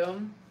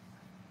perfume?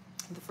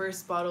 The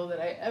first bottle that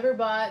I ever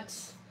bought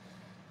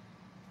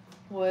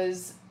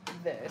was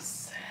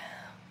this.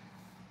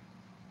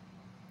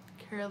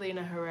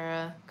 Carolina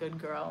Herrera, Good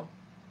Girl.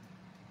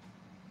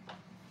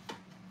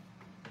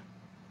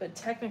 But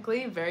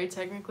technically, very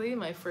technically,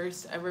 my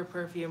first ever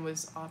perfume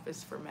was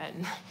Office for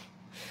Men.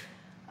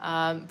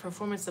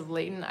 Performance of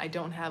Leighton. I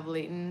don't have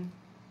Leighton.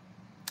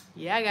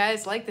 Yeah,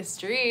 guys, like the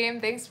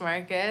stream. Thanks,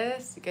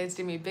 Marcus. You guys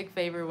do me a big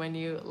favor when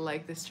you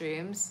like the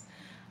streams.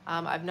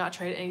 I've not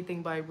tried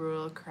anything by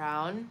Royal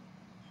Crown.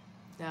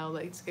 Now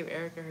let's give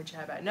Erica her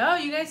chat back. No,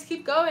 you guys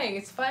keep going.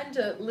 It's fun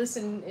to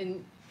listen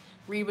and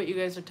read what you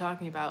guys are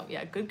talking about.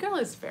 Yeah, Good Girl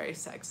is very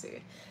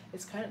sexy.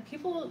 It's kind of,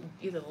 people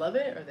either love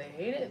it or they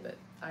hate it, but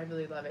I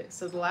really love it.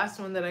 So the last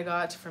one that I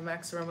got from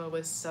Maxaroma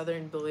was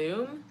Southern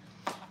Bloom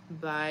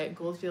by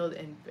Goldfield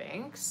and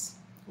Banks.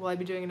 Will I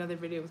be doing another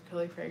video with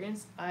Curly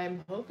Fragrance?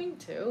 I'm hoping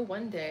to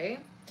one day.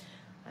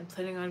 I'm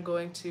planning on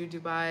going to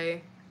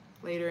Dubai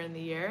later in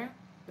the year,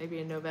 maybe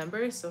in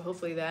November, so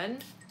hopefully then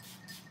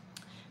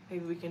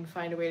maybe we can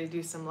find a way to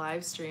do some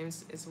live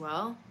streams as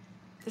well.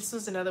 This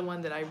was another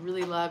one that I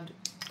really loved.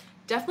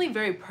 Definitely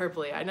very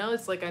purpley. I know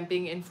it's like I'm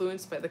being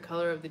influenced by the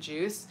color of the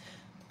juice,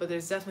 but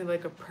there's definitely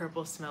like a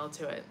purple smell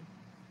to it.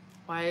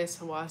 Why is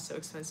Hawa so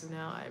expensive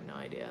now? I have no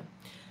idea.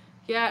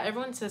 Yeah,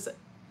 everyone says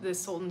the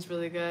Sultan's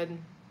really good.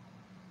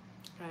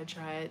 Gotta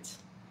try it.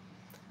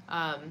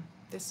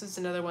 This is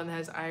another one that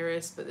has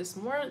iris, but there's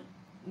more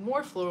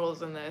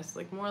florals in this,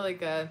 like more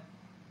like a,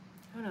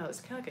 I don't know,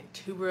 it's kind of like a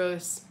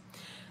tuberose.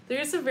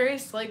 There's a very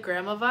slight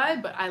grandma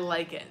vibe, but I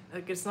like it.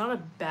 Like, it's not a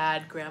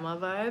bad grandma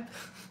vibe.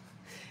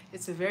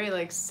 It's a very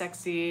like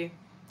sexy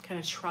kind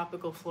of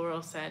tropical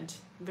floral scent.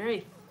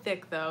 Very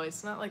thick though.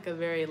 It's not like a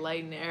very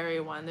light and airy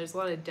one. There's a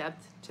lot of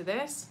depth to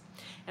this.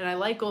 And I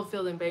like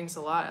Goldfield and Banks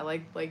a lot. I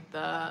like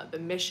the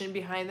mission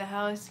behind the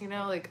house, you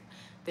know, like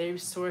they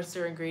source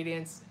their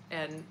ingredients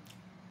and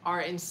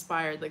are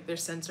inspired, like their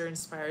scents are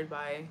inspired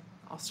by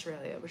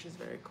Australia, which is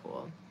very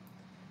cool.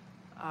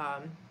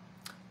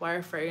 Why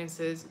are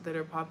fragrances that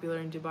are popular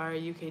in Dubai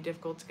or UK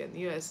difficult to get in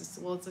the US?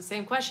 Well, it's the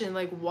same question.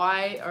 Like,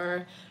 why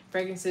are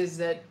fragrances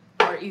that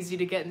are easy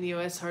to get in the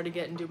US hard to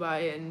get in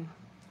Dubai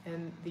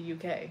and the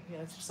UK? You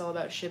know, it's just all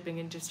about shipping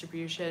and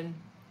distribution.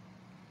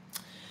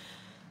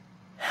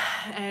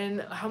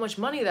 And how much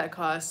money that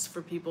costs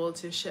for people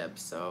to ship.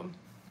 So,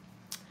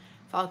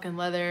 Falcon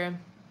Leather,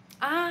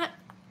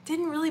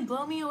 didn't really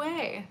blow me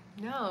away.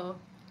 No.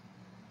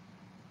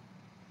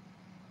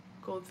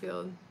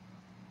 Goldfield,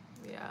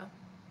 yeah.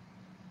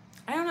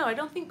 I don't know, I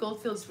don't think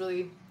Goldfield's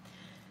really,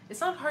 it's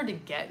not hard to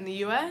get in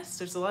the US.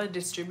 There's a lot of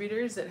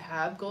distributors that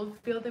have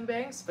Goldfield and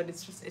Banks, but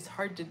it's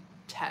hard to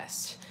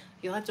test.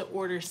 You'll have to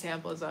order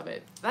samples of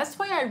it. That's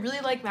why I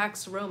really like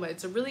Maxaroma.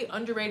 It's a really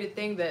underrated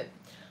thing that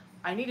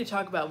I need to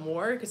talk about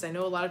more, because I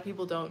know a lot of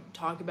people don't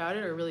talk about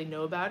it or really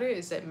know about it,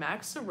 is that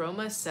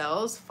Maxaroma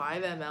sells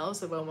 5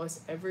 mLs of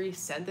almost every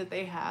scent that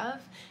they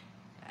have.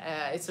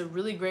 It's a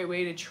really great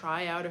way to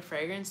try out a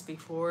fragrance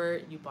before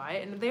you buy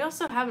it. And they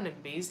also have an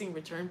amazing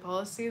return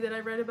policy that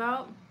I read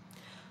about.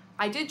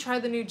 I did try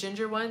the new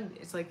ginger one.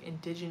 It's like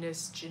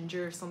indigenous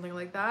ginger or something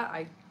like that.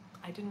 I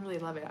didn't really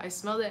love it. I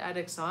smelled it at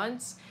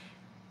Aix-en-Provence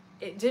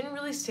it didn't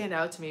really stand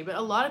out to me, but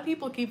a lot of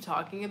people keep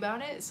talking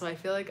about it, so I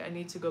feel like I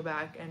need to go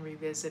back and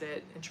revisit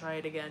it and try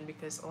it again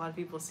because a lot of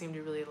people seem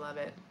to really love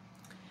it.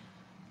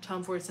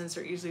 Tom Ford scents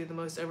are easily the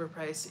most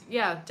overpriced.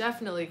 Yeah,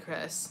 definitely,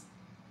 Chris.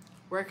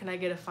 Where can I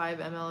get a 5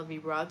 ml of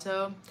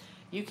Vibrato?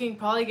 You can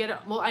probably get it.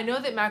 Well, I know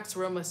that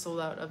Maxaroma sold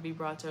out of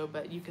Vibrato,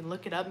 but you can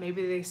look it up.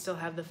 Maybe they still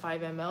have the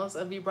 5 mls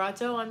of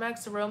Vibrato on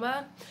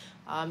Maxaroma.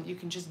 You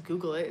can just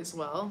Google it as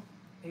well.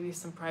 Maybe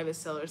some private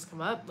sellers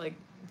come up, like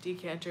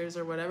decanters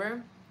or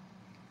whatever.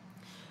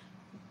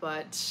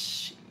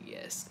 But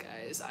yes,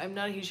 guys, I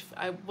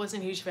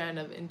wasn't a huge fan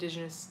of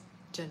indigenous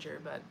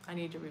ginger, but I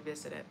need to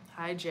revisit it.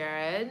 Hi,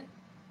 Jared.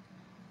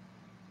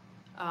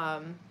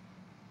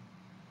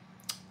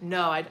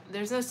 No,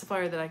 there's no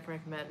supplier that I can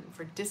recommend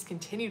for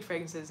discontinued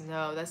fragrances.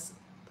 No,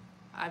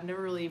 I've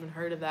never really even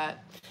heard of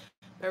that.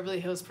 Beverly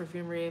Hills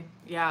Perfumery,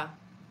 yeah,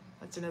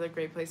 that's another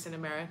great place in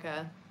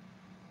America.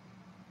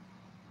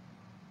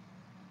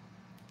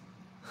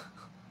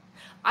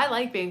 I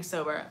like being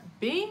sober.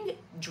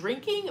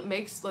 Drinking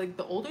makes, like,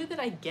 the older that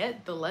I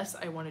get, the less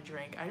I want to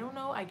drink. I don't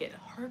know, I get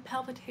heart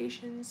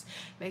palpitations,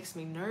 makes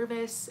me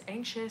nervous,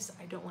 anxious.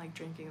 I don't like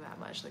drinking that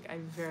much. Like, I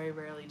very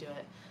rarely do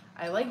it.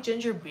 I like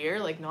ginger beer,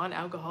 like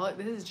non-alcoholic.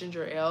 This is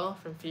ginger ale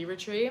from Fever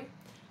Tree,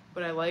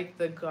 but I like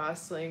the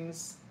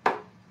Gosling's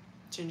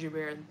ginger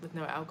beer with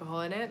no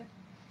alcohol in it.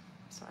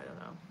 So I don't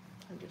know.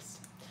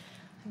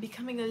 I'm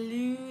becoming a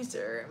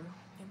loser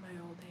in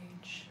my old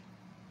age,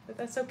 but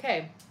that's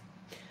okay.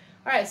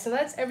 All right, so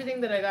that's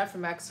everything that I got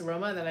from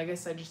Maxaroma. And then I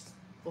guess I just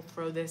will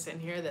throw this in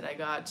here that I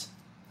got.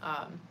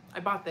 I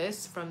bought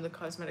this from the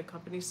cosmetic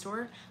company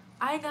store.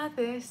 I got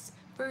this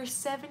for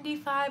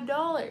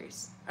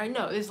 $75. Or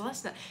no, it was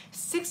less than that.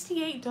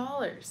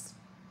 $68.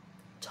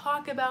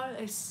 Talk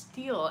about a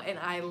steal, and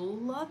I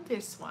love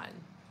this one.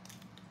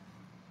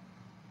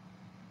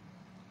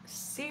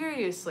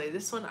 Seriously,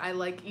 this one I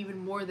like even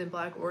more than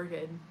Black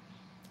Orchid.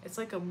 It's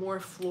like a more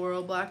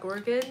floral Black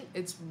Orchid.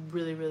 It's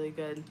really, really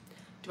good.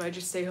 Do I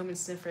just stay home and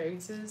sniff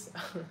fragrances?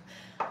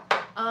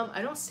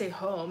 I don't stay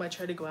home. I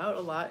try to go out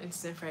a lot and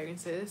sniff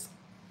fragrances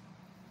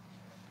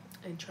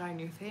and try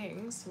new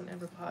things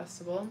whenever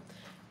possible.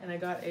 And I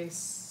got a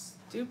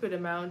stupid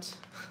amount.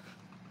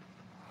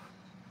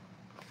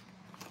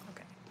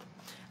 Okay.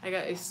 I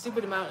got a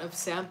stupid amount of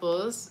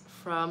samples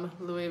from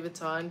Louis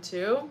Vuitton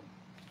too.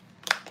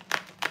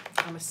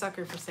 I'm a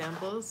sucker for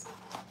samples.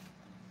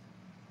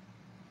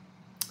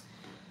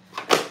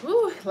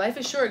 Woo, life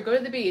is short. Go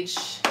to the beach.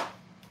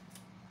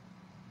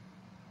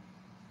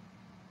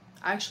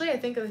 Actually, I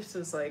think this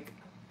was like,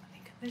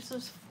 this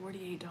was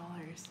 $48.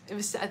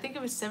 I think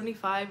it was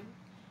 $75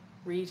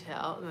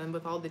 retail, and then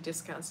with all the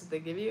discounts that they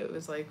give you, it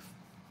was like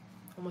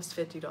almost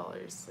 $50.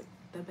 Like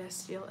the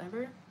best deal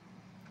ever.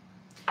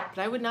 But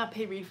I would not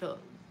pay retail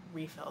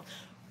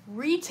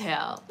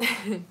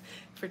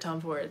for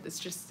Tom Ford.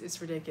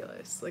 It's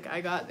ridiculous. Like,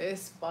 I got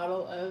this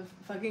bottle of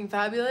fucking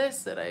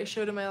Fabulous that I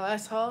showed in my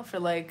last haul for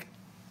like,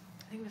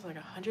 I think it was like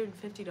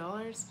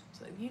 $150.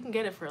 So you can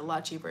get it for a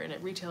lot cheaper, and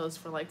it retails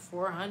for like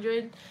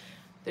 $400.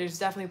 There's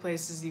definitely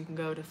places you can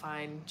go to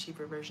find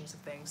cheaper versions of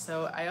things.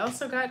 So I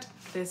also got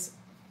this.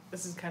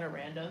 This is kind of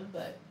random,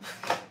 but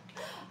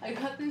I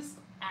got this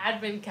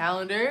advent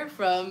calendar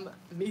from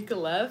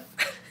Nyc.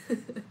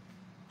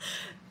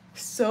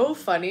 So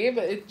funny,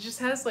 but it just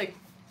has like,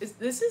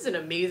 this is an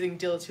amazing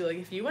deal too. Like,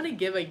 if you want to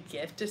give a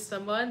gift to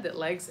someone that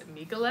likes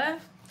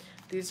Nyc,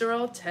 these are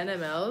all 10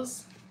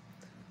 mls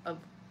of,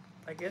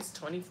 I guess,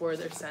 24 of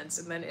their scents.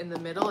 And then in the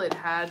middle it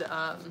had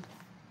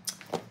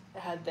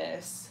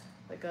this,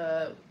 like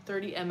a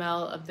 30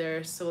 ml of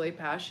their Soleil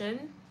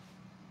Passion.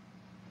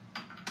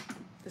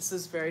 This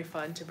was very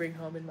fun to bring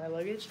home in my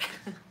luggage.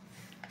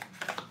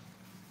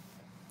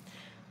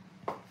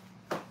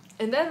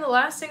 And then the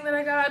last thing that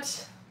I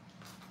got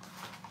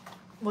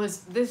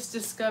was this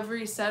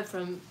Discovery set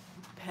from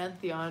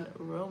Pantheon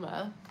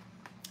Aroma.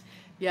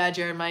 Yeah,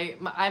 Jared,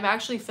 I'm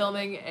actually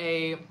filming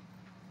a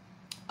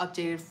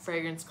updated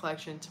fragrance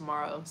collection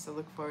tomorrow, so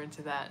look forward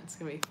to that. It's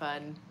gonna be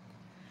fun.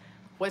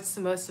 What's the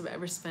most I've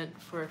ever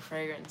spent for a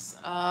fragrance?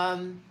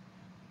 Oh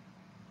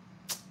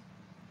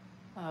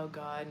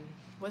God.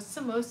 What's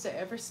the most I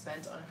ever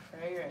spent on a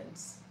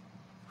fragrance?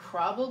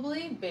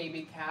 Probably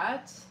Baby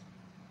Cat.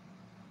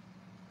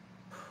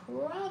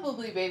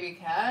 Probably Baby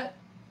Cat.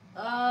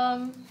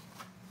 I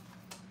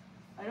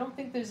don't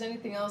think there's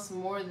anything else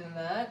more than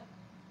that.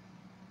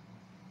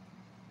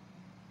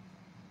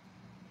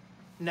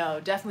 No,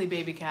 definitely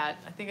Baby Cat.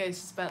 I think I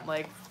spent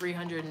like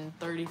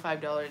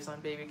 $335 on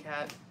Baby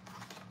Cat.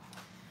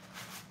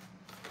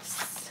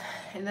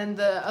 And then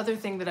the other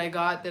thing that I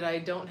got that I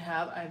don't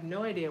have, I have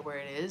no idea where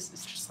it is.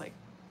 It's just like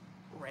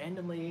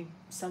randomly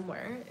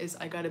somewhere, is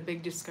I got a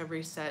big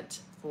Discovery set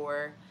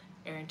for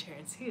Aaron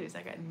Terrence Hughes.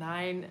 I got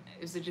 9,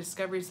 it was a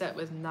Discovery set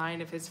with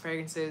 9 of his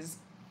fragrances.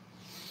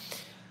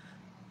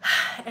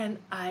 And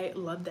I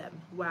love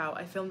them. Wow,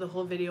 I filmed the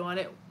whole video on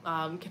it.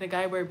 Can a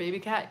guy wear Baby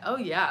Cat? Oh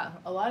yeah,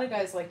 a lot of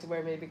guys like to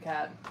wear Baby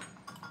Cat.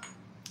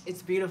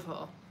 It's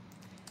beautiful.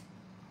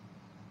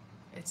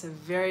 It's a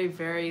very,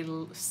 very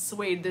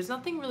suede. There's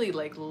nothing really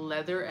like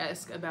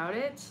leather-esque about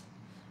it,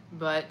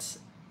 but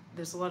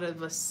there's a lot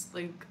of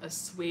like a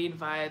suede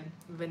vibe,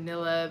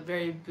 vanilla,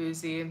 very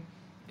boozy.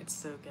 It's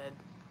so good.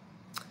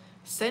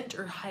 Scent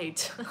or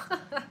height?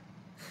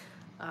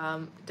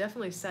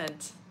 Definitely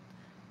scent.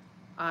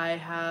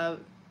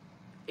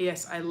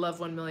 Yes, I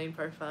love 1 Million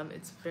Parfum.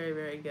 It's very,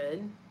 very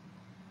good.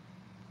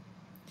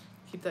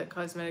 Keep that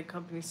cosmetic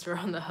company store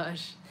on the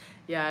hush.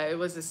 Yeah, it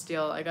was a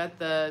steal. I got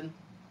the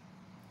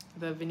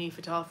Vanille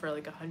Fatale for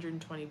like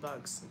 120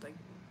 bucks. Like,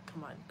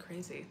 come on,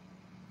 crazy.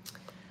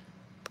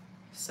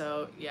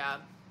 So yeah.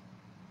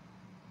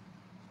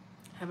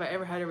 Have I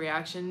ever had a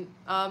reaction?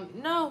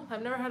 No,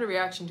 I've never had a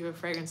reaction to a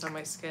fragrance on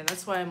my skin.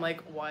 That's why I'm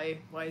like, why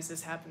is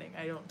this happening?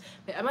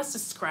 I must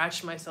have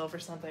scratched myself or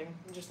something.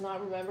 I'm just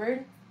not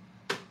remembered.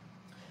 But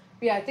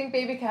yeah, I think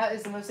Baby Cat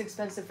is the most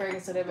expensive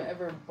fragrance that I've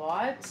ever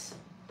bought.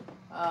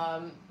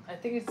 I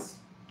think it's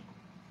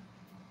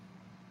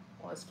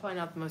probably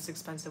not the most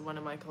expensive one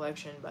in my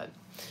collection, but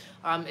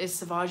is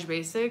Sauvage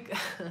basic?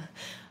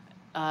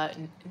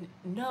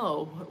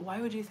 No.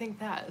 Why would you think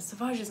that?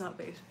 Sauvage is not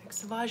basic.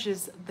 Sauvage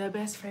is the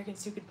best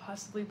fragrance you could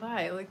possibly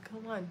buy. Like,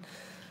 come on.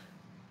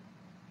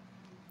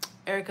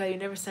 Erica, you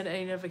never sent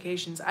any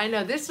notifications. I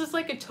know, this was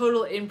like a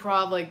total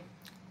improv, like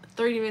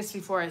 30 minutes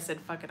before I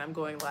said, fuck it, I'm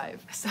going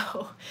live.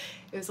 So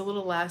it was a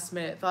little last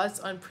minute. Thoughts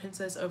on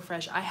Princess Eau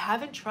Fraiche? I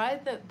haven't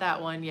tried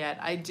that one yet.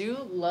 I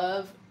do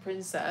love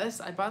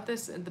Princess. I bought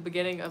this at the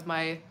beginning of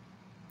my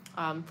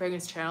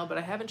fragrance channel, but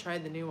I haven't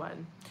tried the new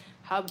one.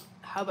 How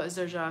about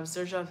Xerjoff?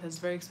 Xerjoff has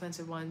very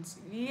expensive ones.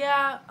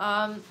 Yeah,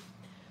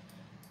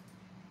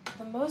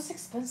 the most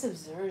expensive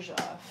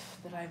Xerjoff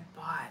that I've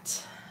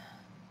bought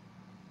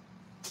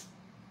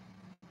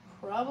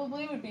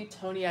probably would be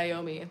Tony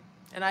Iommi.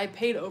 And I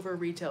paid over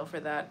retail for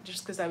that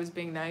just because I was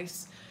being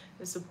nice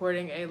and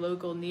supporting a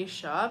local niche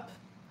shop.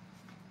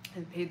 I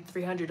paid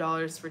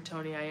 $300 for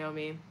Tony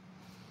Iommi.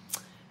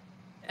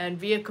 And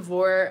Via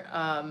Cavour,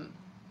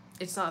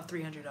 it's not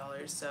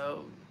 $300,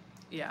 so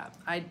yeah,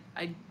 I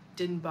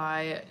didn't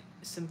buy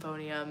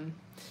Symphonium.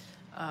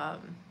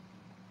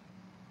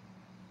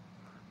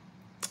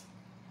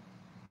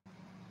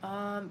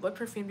 What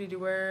perfume did you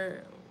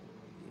wear?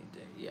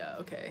 Yeah,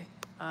 okay.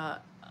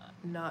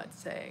 Not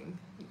saying.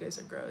 You guys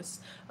are gross.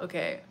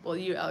 Okay, well,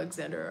 you,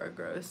 Alexander, are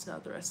gross,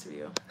 not the rest of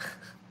you.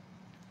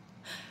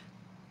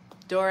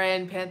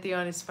 Doran,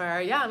 Pantheon is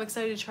fire. Yeah, I'm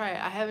excited to try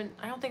it.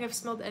 I don't think I've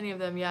smelled any of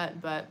them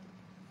yet, but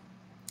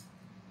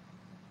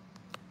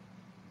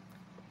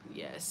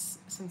yes,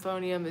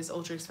 Symphonium is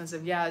ultra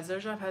expensive. Yeah,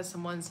 Xerjoff has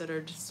some ones that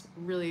are just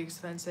really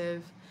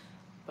expensive,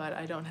 but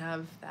I don't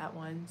have that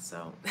one,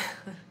 so.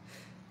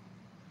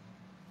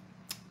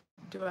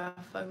 Do I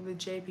fuck with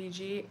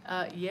JPG?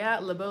 Yeah,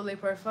 Le Beau Le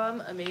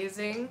Parfum,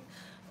 amazing.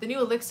 The new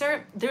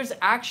elixir, there's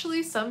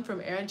actually some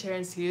from Erin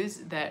Terrence Hughes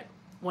that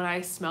when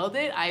I smelled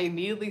it, I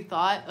immediately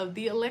thought of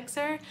the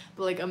elixir,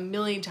 but like a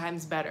million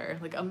times better,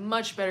 like a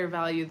much better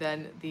value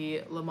than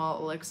the Le Male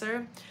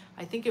elixir.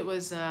 I think it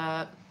was,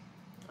 oh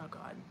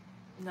God,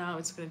 now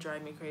it's gonna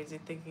drive me crazy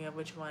thinking of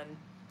which one.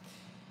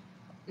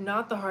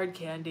 Not the hard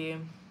candy.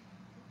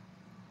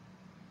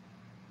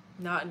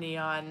 Not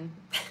neon.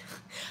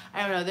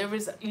 I don't know,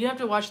 you have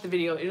to watch the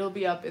video. It'll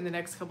be up in the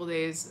next couple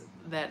days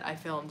that I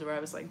filmed where I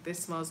was like, this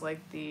smells like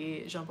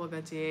the Jean Paul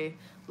Gaultier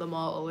Le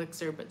Male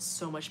elixir, but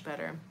so much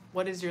better.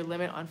 What is your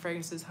limit on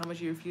fragrances? How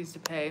much you refuse to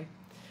pay?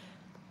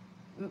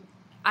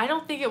 I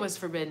don't think it was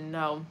forbidden,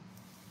 no.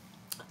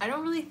 I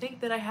don't really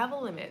think that I have a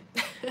limit.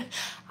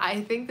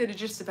 I think that it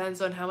just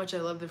depends on how much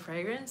I love the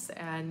fragrance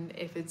and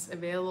if it's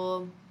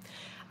available.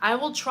 I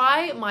will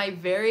try my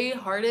very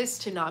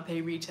hardest to not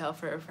pay retail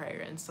for a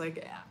fragrance.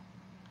 Like,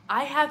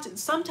 I have to,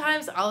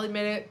 sometimes I'll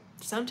admit it,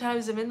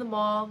 sometimes I'm in the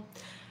mall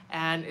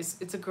and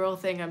it's a girl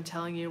thing, I'm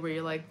telling you, where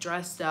you're like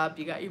dressed up,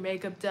 you got your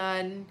makeup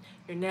done,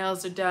 your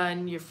nails are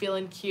done, you're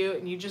feeling cute,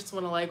 and you just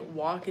want to like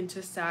walk into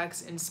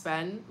Saks and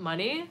spend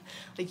money.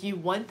 Like, you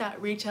want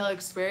that retail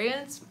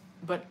experience,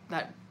 but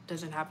that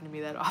doesn't happen to me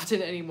that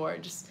often anymore.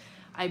 Just,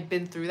 I've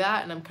been through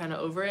that and I'm kind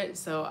of over it,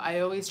 so I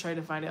always try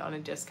to find it on a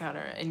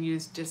discounter and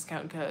use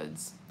discount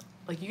codes.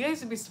 Like, you guys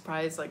would be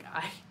surprised, like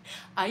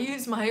I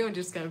use my own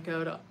discount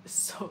code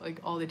so like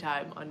all the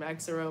time on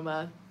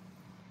Maxaroma.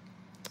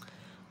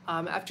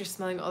 After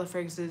smelling all the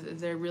fragrances,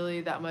 is there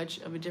really that much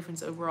of a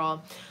difference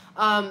overall?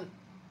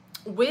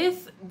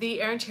 With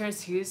the Erin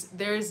Terrence Hughes,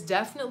 there's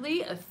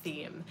definitely a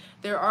theme.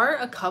 There are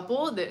a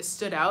couple that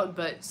stood out,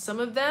 but some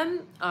of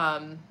them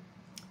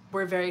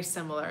were very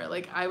similar.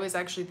 Like, I was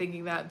actually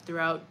thinking that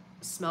throughout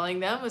smelling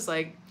them, was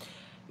like,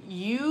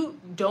 you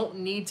don't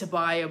need to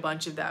buy a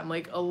bunch of them.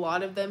 Like, a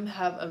lot of them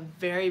have a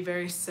very,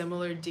 very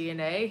similar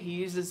DNA. He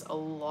uses a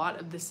lot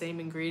of the same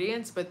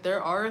ingredients, but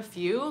there are a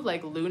few,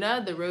 like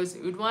Luna, the Rose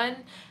Oud one,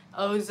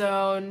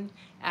 Ozone,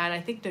 and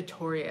I think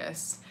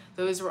Notorious.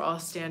 Those were all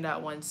standout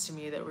ones to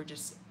me that were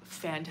just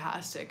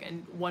fantastic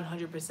and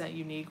 100%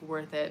 unique,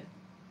 worth it.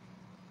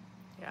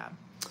 Yeah.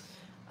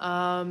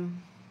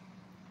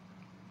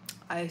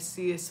 I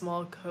see a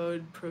small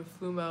code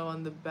Profumo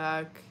on the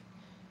back.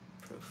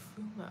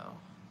 Profumo.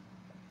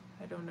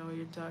 I don't know what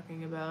you're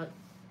talking about.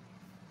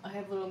 I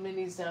have little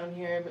minis down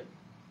here, but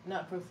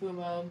not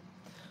Profumo.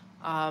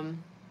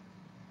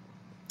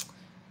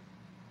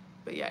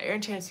 But yeah,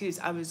 Erin Chance Hughes,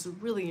 I was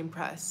really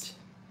impressed.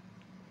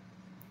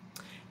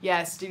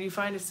 Yes, did you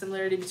find a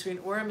similarity between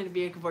Aurum and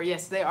Via Cavour?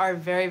 Yes, they are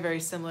very, very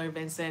similar,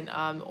 Vincent.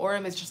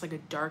 Aurum is just like a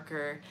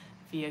darker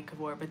Via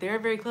Cavour, but they're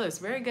very close.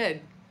 Very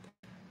good.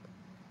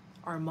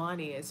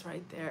 Armani is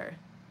right there.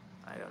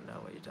 I don't know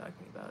what you're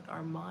talking about.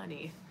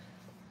 Armani.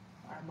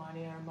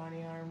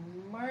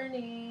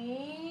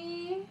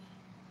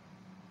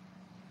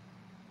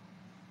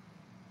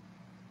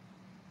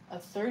 A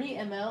 30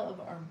 ml of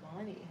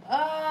Armani.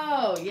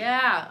 Oh,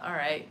 yeah. All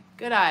right.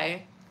 Good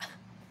eye.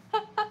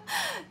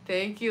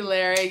 Thank you,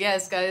 Larry.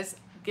 Yes, guys.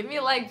 Give me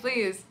a like,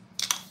 please.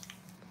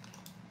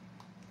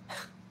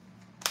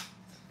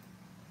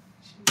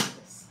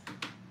 Jesus.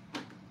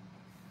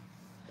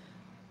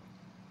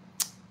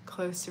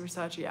 Close to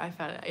Versace. I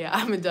found it. Yeah,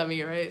 I'm a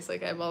dummy, right? It's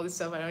like I have all this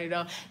stuff I don't even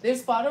know.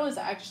 This bottle was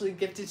actually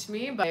gifted to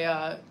me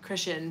by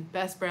Christian,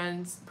 Best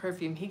Brands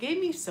Perfume. He gave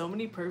me so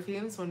many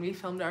perfumes when we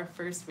filmed our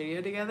first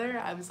video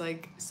together. I was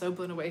like so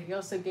blown away. He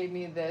also gave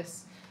me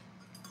this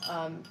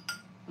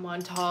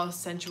Montal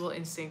Sensual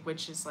Instinct,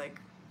 which is like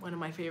one of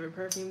my favorite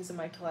perfumes in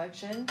my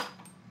collection.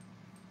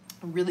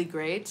 Really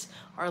great.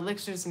 Our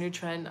Elixir's a new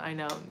trend. I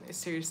know,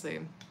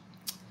 seriously.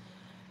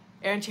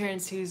 Erin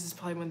Chance Hughes is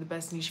probably one of the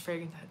best niche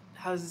fragrance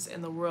houses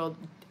in the world.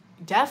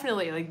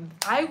 Definitely. Like,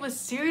 I don't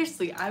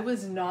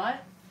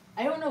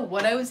know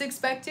what I was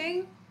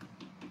expecting,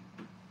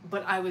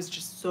 but I was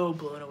just so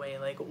blown away.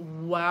 Like,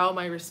 wow,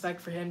 my respect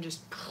for him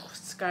just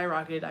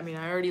skyrocketed. I mean,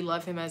 I already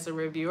love him as a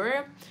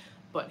reviewer,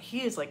 but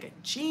he is like a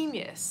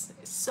genius.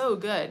 It's so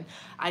good.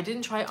 I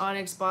didn't try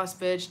Onyx, Boss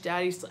Bitch,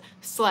 Daddy,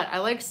 Slut. I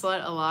like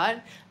Slut a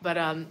lot, but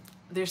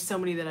there's so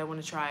many that I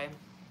want to try.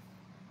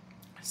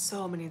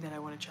 So many that I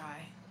want to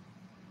try.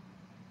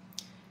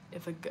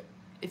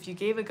 If you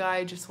gave a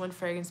guy just one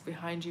fragrance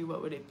behind you,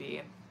 what would it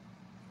be?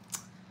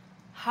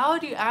 How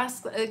do you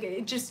ask? Like,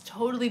 it just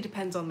totally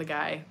depends on the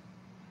guy.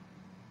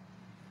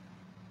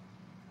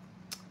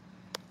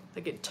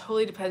 Like, it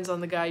totally depends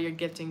on the guy you're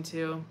gifting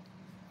to.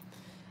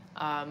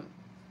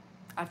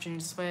 Afternoon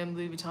Swim,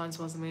 Louis Vuitton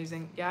smells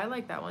amazing. Yeah, I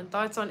like that one.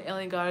 Thoughts on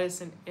Alien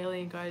Goddess and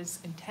Alien Goddess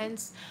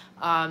Intense?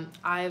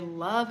 I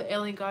love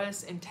Alien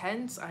Goddess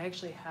Intense. I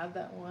actually have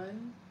that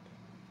one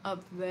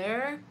up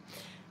there.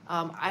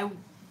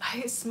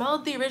 I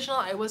smelled the original.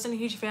 I wasn't a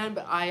huge fan,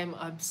 but I am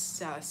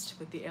obsessed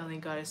with the Alien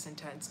Goddess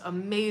Intense.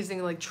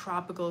 Amazing, like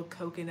tropical,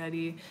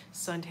 coconutty,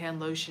 suntan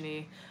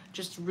lotiony.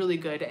 Just really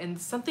good. And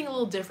something a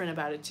little different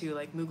about it too.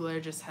 Like Mugler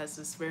just has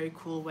this very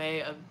cool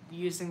way of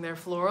using their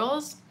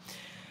florals.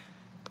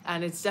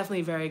 And it's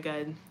definitely very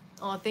good.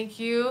 Oh, thank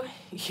you,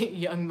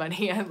 Young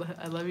Money.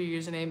 I love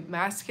your username.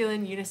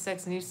 Masculine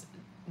unisex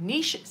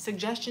niche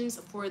suggestions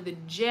for the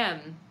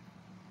gym.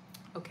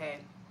 Okay.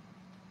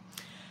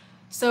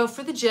 So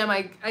for the gym,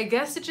 I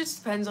guess it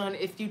just depends on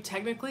if you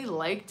technically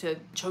like to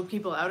choke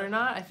people out or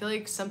not. I feel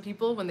like some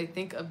people, when they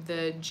think of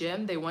the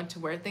gym, they want to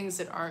wear things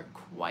that aren't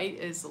quite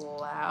as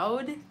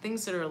loud,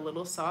 things that are a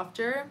little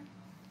softer,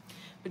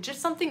 but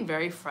just something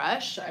very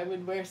fresh. I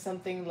would wear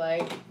something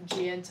like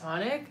Gin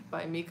Tonic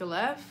by Mika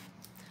Leff.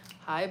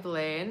 Hi,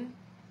 Blaine.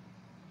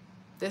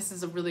 This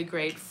is a really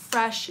great,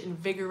 fresh,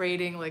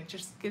 invigorating, like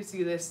just gives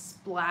you this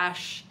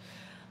splash.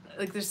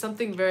 Like there's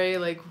something very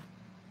like,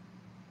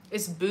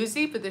 it's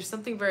boozy, but there's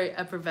something very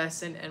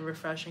effervescent and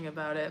refreshing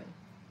about it.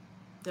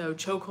 No,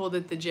 chokehold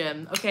at the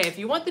gym. Okay, if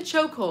you want the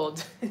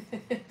chokehold,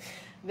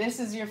 this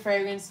is your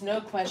fragrance,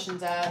 no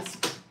questions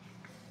asked.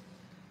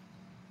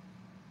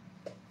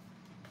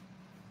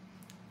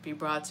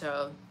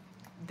 Vibrato.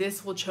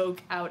 This will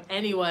choke out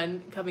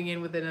anyone coming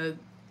in within a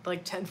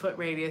like 10-foot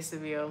radius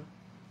of you.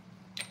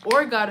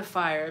 Or God of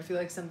Fire, if you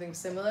like something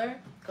similar.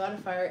 God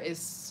of Fire is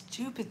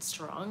stupid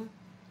strong.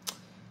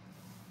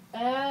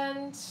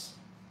 And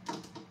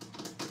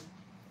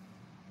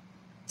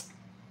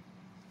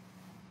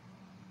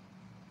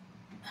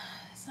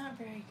it's not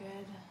very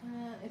good.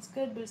 It's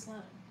good, but it's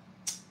not.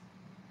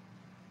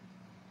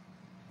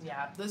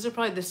 Yeah, those are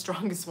probably the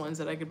strongest ones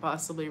that I could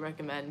possibly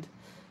recommend.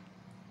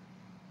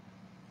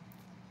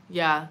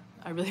 Yeah,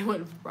 I really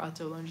want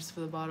vibrato alone just for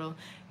the bottle.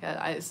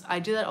 Yeah, I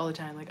do that all the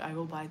time. Like, I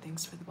will buy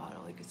things for the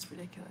bottle. Like, it's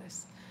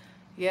ridiculous.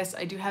 Yes,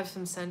 I do have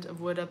some scent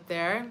of wood up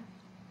there.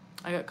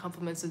 I got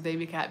compliments with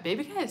Baby Cat.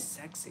 Baby Cat is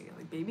sexy.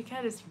 Like, Baby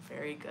Cat is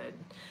very good.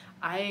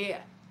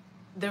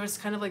 There was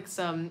kind of like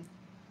some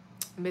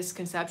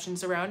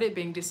misconceptions around it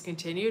being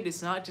discontinued.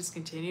 It's not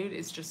discontinued.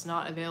 It's just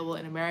not available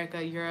in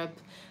America, Europe.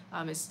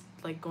 It's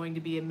like going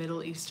to be a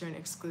Middle Eastern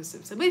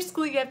exclusive. So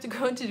basically you have to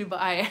go into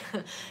Dubai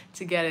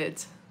to get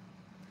it.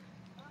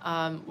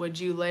 Would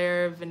you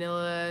layer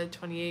Vanilla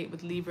 28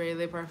 with Libre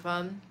Le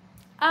Parfum?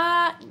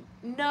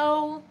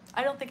 No,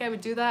 I don't think I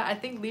would do that. I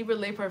think Libre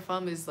Le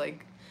Parfum is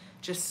like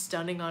just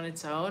stunning on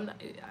its own.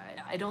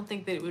 I don't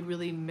think that it would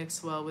really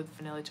mix well with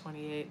Vanilla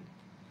 28.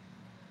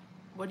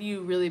 What are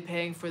you really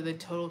paying for the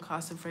total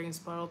cost of fragrance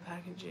bottle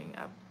packaging?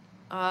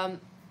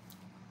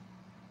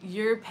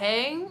 you're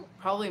paying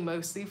probably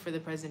mostly for the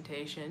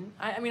presentation.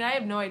 I mean, I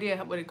have no idea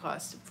what it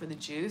costs for the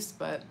juice,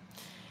 but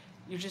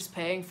you're just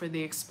paying for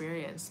the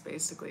experience,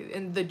 basically.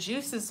 And the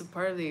juice is a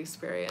part of the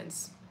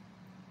experience.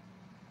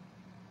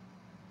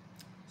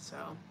 So,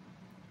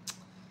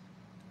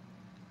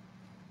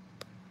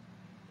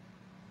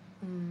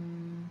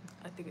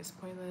 I think it's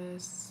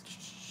pointless.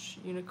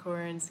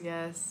 Unicorns,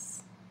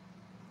 yes.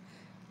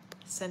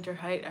 Center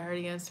height, I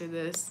already answered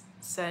this.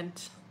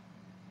 Scent.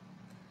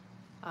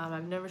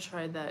 I've never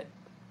tried that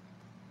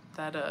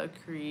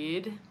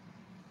Creed,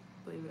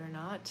 believe it or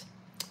not.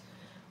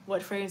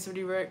 What fragrance would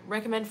you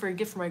recommend for a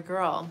gift for my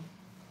girl?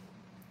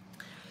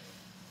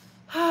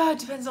 It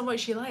depends on what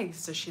she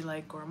likes. Does she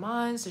like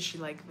gourmands? Does she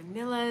like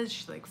vanillas? Does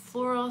she like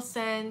floral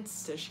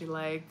scents? Does she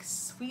like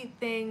sweet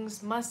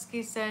things,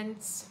 musky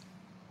scents?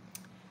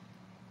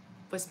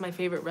 What's my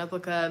favorite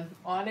replica?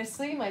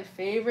 Honestly, my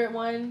favorite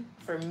one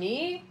for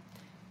me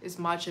is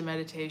Matcha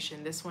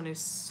Meditation. This one is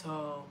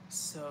so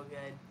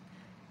good.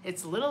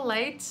 It's a little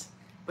light,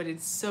 but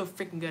it's so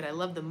freaking good. I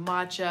love the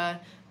matcha.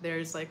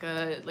 There's like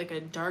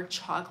a dark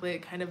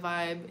chocolate kind of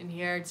vibe in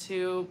here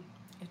too.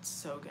 It's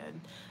so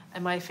good.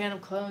 Am I a fan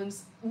of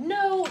clones?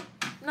 No,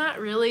 not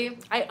really.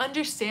 I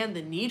understand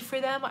the need for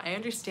them. I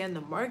understand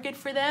the market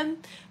for them,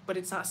 but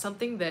it's not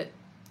something that,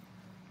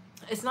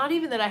 it's not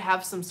even that I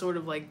have some sort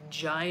of like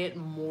giant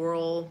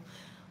moral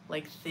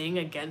like thing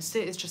against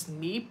it. It's just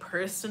me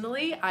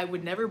personally, I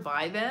would never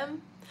buy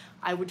them.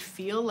 I would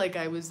feel like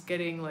I was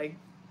getting like,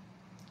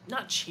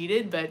 not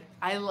cheated, but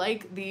I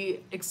like the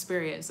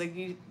experience. Like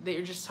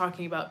you're just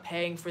talking about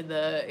paying for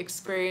the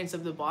experience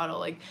of the bottle.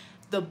 Like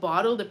the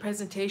bottle, the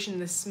presentation,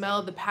 the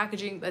smell, the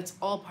packaging, that's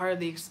all part of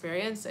the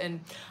experience. And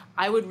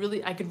I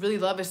could really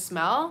love a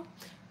smell,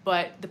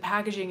 but the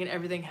packaging and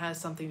everything has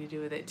something to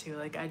do with it too.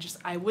 Like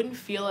I wouldn't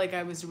feel like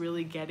I was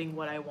really getting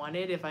what I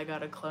wanted if I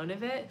got a clone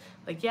of it.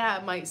 Like, yeah,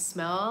 it might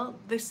smell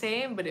the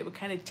same, but it would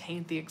kind of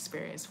taint the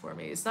experience for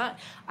me. It's not,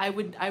 I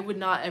would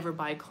not ever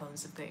buy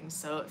clones of things.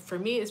 So for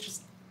me, it's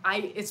just,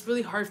 it's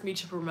really hard for me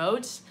to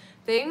promote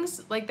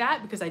things like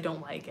that because I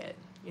don't like it.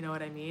 You know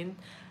what I mean?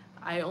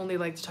 I only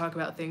like to talk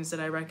about things that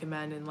I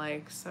recommend and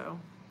like, so.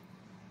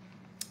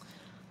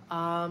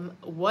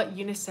 What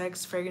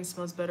unisex fragrance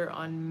smells better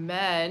on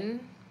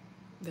men?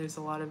 There's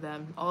a lot of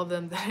them. All of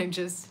them that I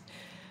just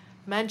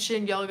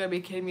mentioned. Y'all gotta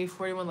be kidding me.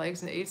 41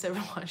 likes and 87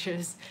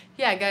 watches.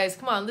 Yeah, guys,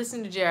 come on,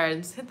 listen to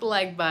Jared. Just hit the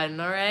like button,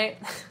 all right?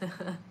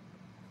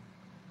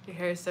 Your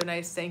hair is so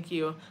nice, thank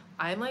you.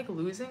 I'm like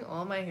losing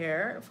all my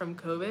hair from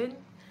COVID.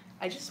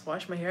 I just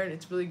washed my hair and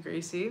it's really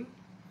greasy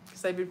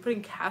because I've been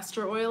putting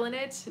castor oil in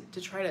it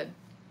to try to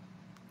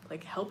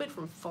like help it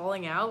from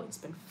falling out. It's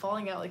been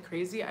falling out like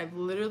crazy. I've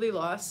literally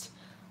lost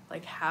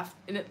like half,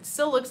 and it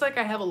still looks like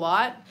I have a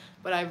lot,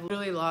 but I've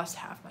literally lost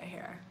half my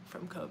hair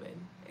from COVID.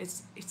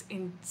 It's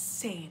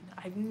insane.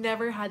 I've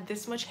never had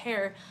this much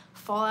hair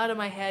fall out of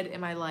my head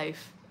in my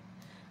life.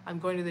 I'm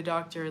going to the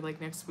doctor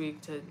like next week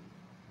to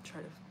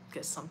try to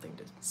get something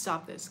to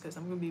stop this because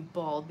I'm gonna be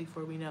bald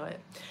before we know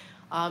it.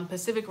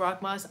 Pacific Rock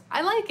Moss,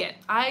 I like it.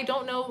 I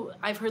don't know,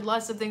 I've heard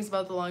lots of things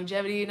about the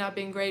longevity not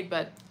being great,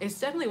 but it's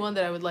definitely one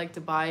that I would like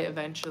to buy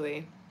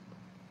eventually.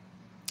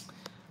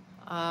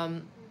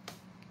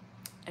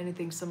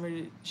 Anything similar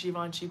to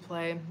Givenchy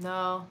play?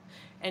 No.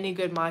 Any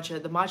good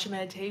matcha? The Matcha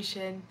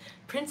Meditation.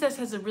 Princess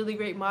has a really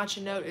great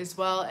matcha note as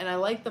well, and I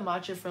like the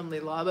matcha from Le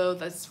Labo.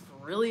 That's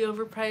really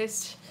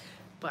overpriced,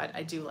 but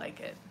I do like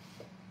it.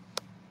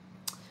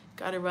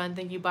 Gotta run,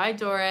 thank you. Bye,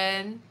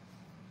 Doran.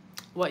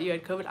 What, you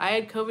had COVID? I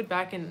had COVID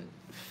back in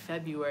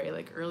February,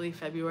 like early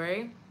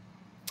February.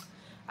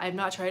 I have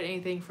not tried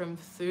anything from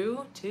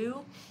Thu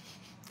too,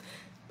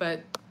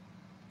 but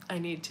I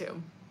need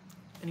to.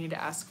 I need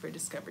to ask for a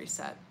discovery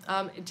set.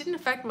 It didn't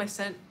affect my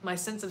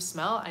sense of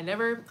smell.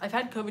 I've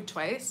had COVID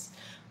twice.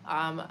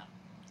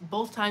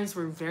 Both times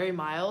were very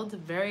mild,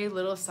 very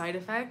little side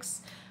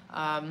effects.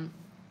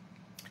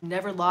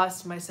 Never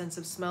lost my sense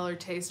of smell or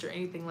taste or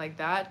anything like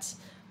that,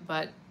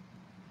 but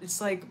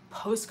it's like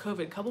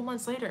post-COVID, a couple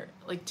months later,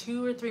 like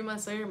 2 or 3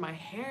 months later, my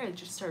hair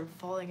just started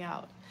falling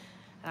out.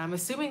 And I'm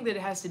assuming that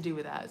it has to do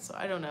with that, so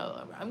I don't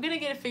know. I'm gonna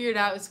get it figured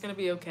out, it's gonna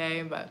be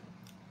okay, but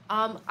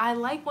I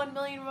like 1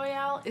 Million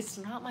Royale. It's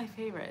not my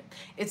favorite.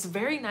 It's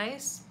very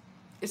nice.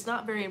 It's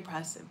not very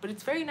impressive, but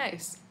it's very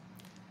nice.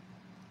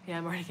 Yeah,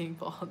 I'm already getting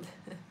bald.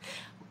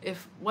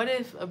 What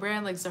if a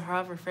brand like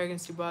Zahara or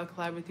Fragrance Du Bois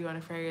collab with you on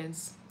a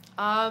fragrance?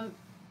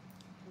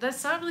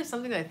 That's not really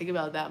something that I think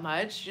about that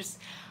much. Just,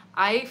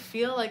 I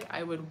feel like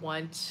I would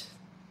want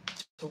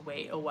to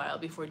wait a while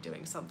before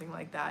doing something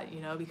like that,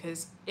 you know,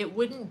 because it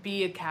wouldn't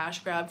be a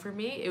cash grab for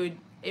me.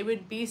 It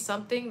would be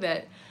something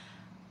that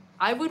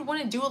I would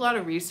want to do a lot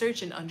of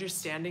research and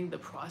understanding the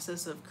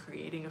process of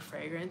creating a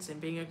fragrance and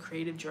being a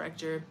creative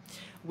director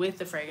with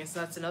the fragrance.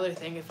 That's another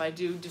thing. If I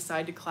do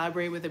decide to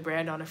collaborate with a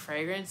brand on a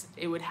fragrance,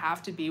 it would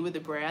have to be with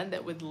a brand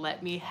that would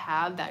let me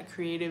have that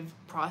creative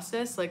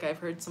process. Like I've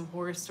heard some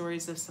horror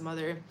stories of some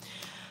other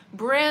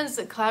brands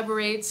that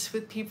collaborate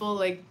with people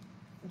like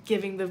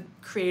giving the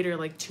creator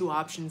like 2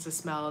 options to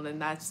smell and then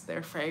that's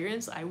their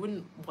fragrance. I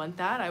wouldn't want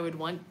that. I would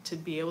want to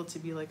be able to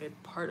be like a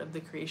part of the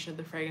creation of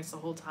the fragrance the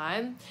whole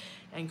time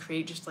and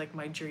create just like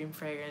my dream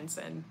fragrance.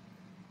 And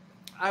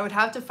I would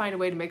have to find a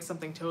way to make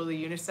something totally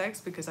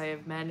unisex because I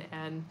have men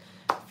and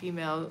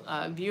female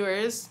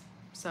viewers.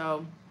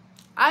 So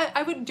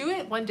I would do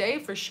it one day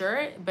for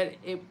sure, but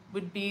it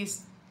would be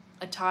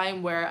a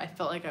time where I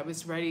felt like I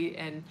was ready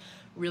and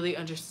really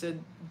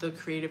understood the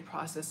creative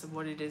process of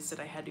what it is that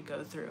I had to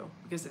go through,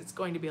 because it's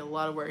going to be a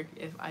lot of work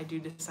if I do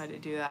decide to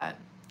do that.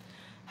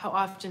 How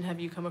often have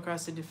you come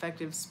across a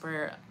defective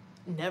sprayer?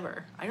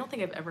 Never. I don't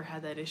think I've ever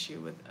had that issue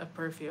with a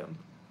perfume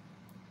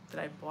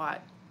that I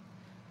bought.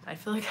 I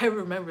feel like I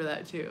remember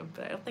that too,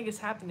 but I don't think it's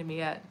happened to me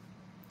yet.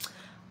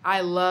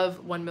 I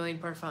love 1 Million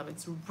Parfum.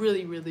 It's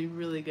really, really,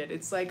 really good.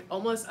 It's like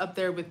almost up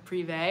there with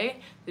Privé,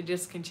 the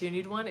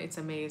discontinued one. It's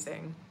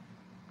amazing.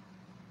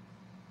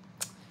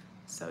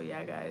 So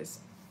yeah, guys,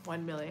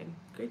 1 Million,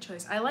 great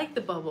choice. I like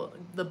the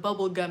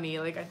bubble gummy.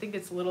 Like, I think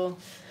it's a little,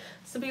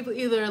 some people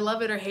either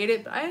love it or hate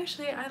it, but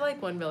I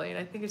like 1 Million.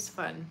 I think it's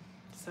fun.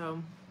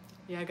 So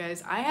yeah,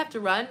 guys, I have to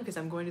run because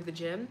I'm going to the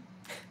gym.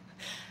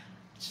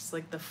 It's just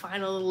like the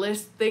final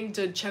list thing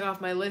to check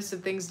off my list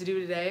of things to do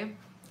today.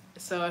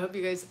 So I hope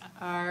you guys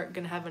are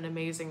gonna have an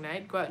amazing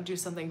night. Go out and do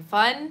something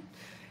fun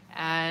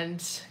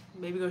and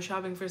maybe go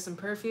shopping for some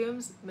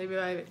perfumes. Maybe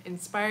I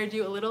inspired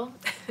you a little.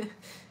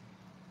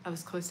 I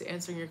was close to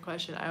answering your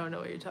question. I don't know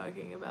what you're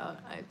talking about.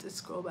 I have to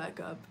scroll back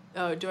up.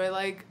 Oh, do I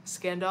like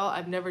Scandal?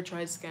 I've never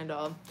tried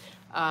Scandal.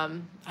 I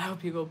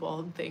hope you go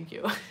bald. Thank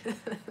you.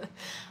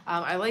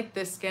 I like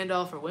this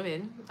Scandal for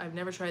women. I've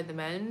never tried the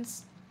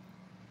men's.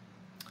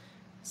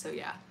 So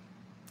yeah.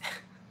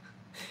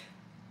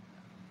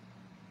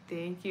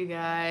 Thank you,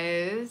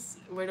 guys.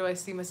 Where do I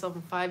see myself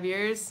in 5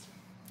 years?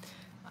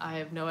 I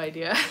have no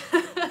idea.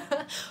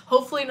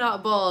 Hopefully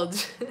not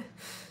bald.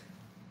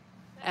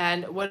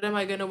 And what am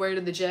I gonna wear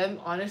to the gym?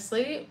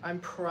 Honestly, I'm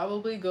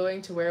probably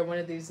going to wear one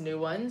of these new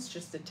ones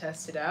just to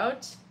test it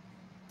out.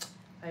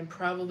 I'm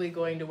probably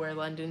going to wear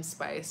London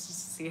Spice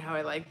just to see how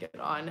I like it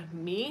on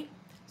me.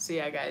 So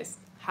yeah, guys,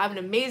 have an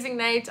amazing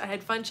night. I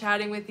had fun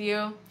chatting with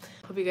you.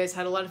 Hope you guys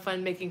had a lot of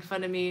fun making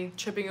fun of me,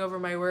 tripping over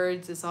my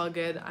words. It's all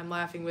good. I'm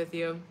laughing with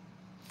you.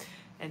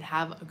 And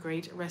have a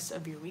great rest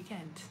of your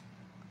weekend.